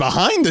he did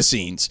behind the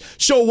scenes.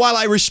 So while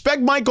I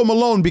respect Michael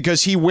Malone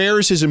because he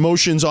wears his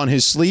emotions on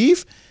his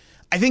sleeve,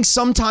 I think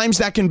sometimes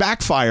that can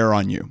backfire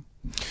on you.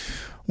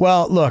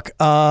 Well, look,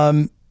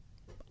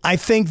 I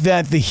think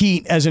that the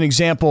Heat, as an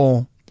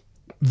example,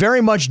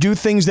 very much do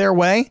things their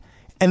way,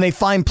 and they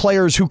find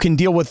players who can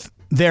deal with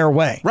their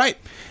way. Right.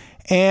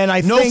 And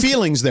I no think,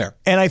 feelings there.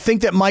 And I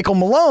think that Michael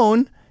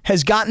Malone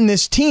has gotten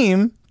this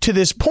team to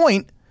this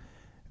point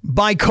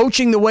by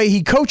coaching the way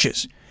he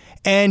coaches.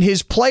 And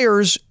his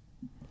players,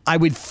 I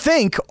would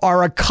think,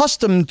 are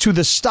accustomed to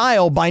the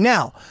style by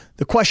now.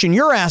 The question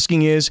you're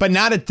asking is... But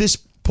not at this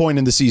point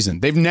in the season.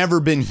 They've never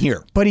been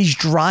here. But he's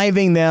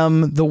driving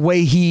them the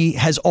way he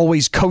has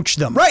always coached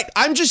them. Right.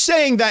 I'm just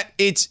saying that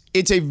it's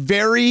a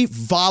very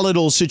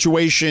volatile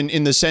situation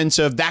in the sense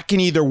of that can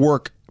either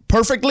work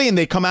perfectly and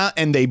they come out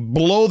and they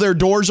blow their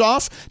doors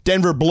off.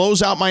 Denver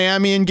blows out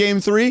Miami in game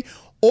 3,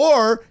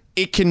 or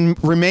it can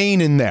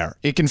remain in there.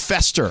 It can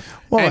fester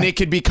and it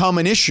could become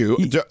an issue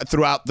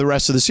throughout the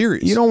rest of the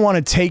series. You don't want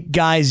to take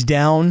guys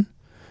down.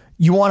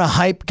 You want to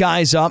hype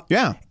guys up.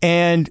 Yeah.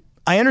 And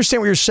I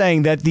understand what you're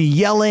saying, that the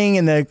yelling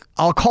and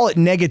I'll call it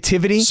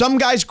negativity. Some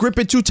guys grip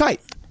it too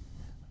tight.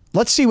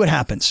 Let's see what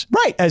happens.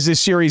 Right. As this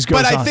series goes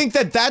on. But I think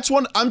that's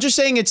one. I'm just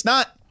saying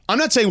I'm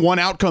not saying one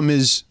outcome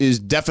is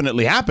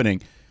definitely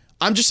happening.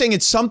 I'm just saying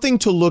it's something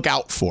to look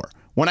out for.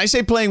 When I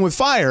say playing with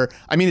fire,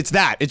 I mean it's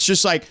that. It's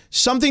just like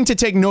something to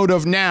take note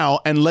of now,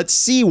 and let's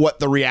see what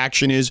the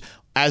reaction is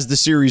as the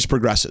series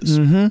progresses.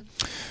 Mm-hmm.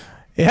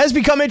 It has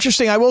become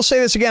interesting. I will say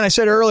this again. I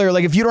said earlier,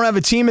 like if you don't have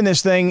a team in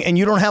this thing and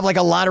you don't have like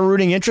a lot of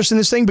rooting interest in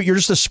this thing, but you're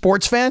just a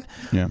sports fan,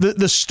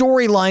 the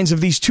storylines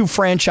of these two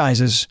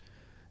franchises,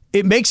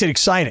 it makes it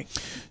exciting.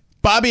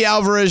 Bobby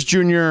Alvarez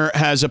Jr.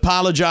 has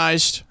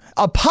apologized.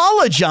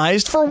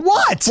 Apologized for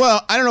what?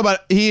 Well, I don't know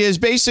about he's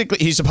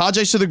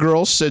apologized to the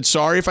girls, said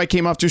sorry if I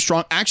came off too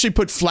strong, actually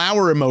put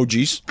flower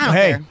emojis.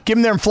 Hey, give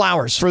them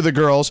flowers for the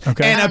girls.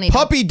 Okay. And a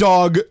puppy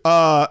dog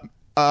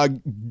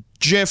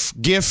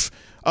gif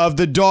of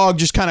the dog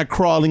just kind of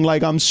crawling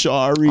like I'm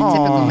sorry.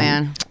 Typical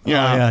man.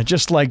 Yeah.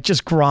 Just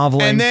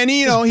groveling. And then,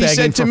 he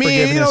said to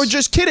me,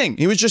 just kidding.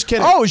 He was just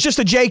kidding. Oh, it was just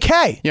a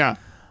JK. Yeah.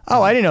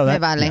 Oh, I didn't know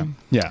that.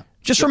 Yeah.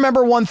 Just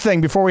remember one thing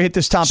before we hit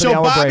this top of the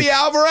hour break. So Bobby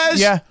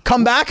Alvarez,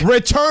 come back.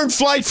 Return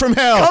flight from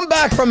hell. Come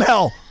back from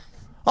hell.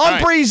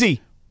 On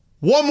Breezy.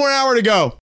 One more hour to go.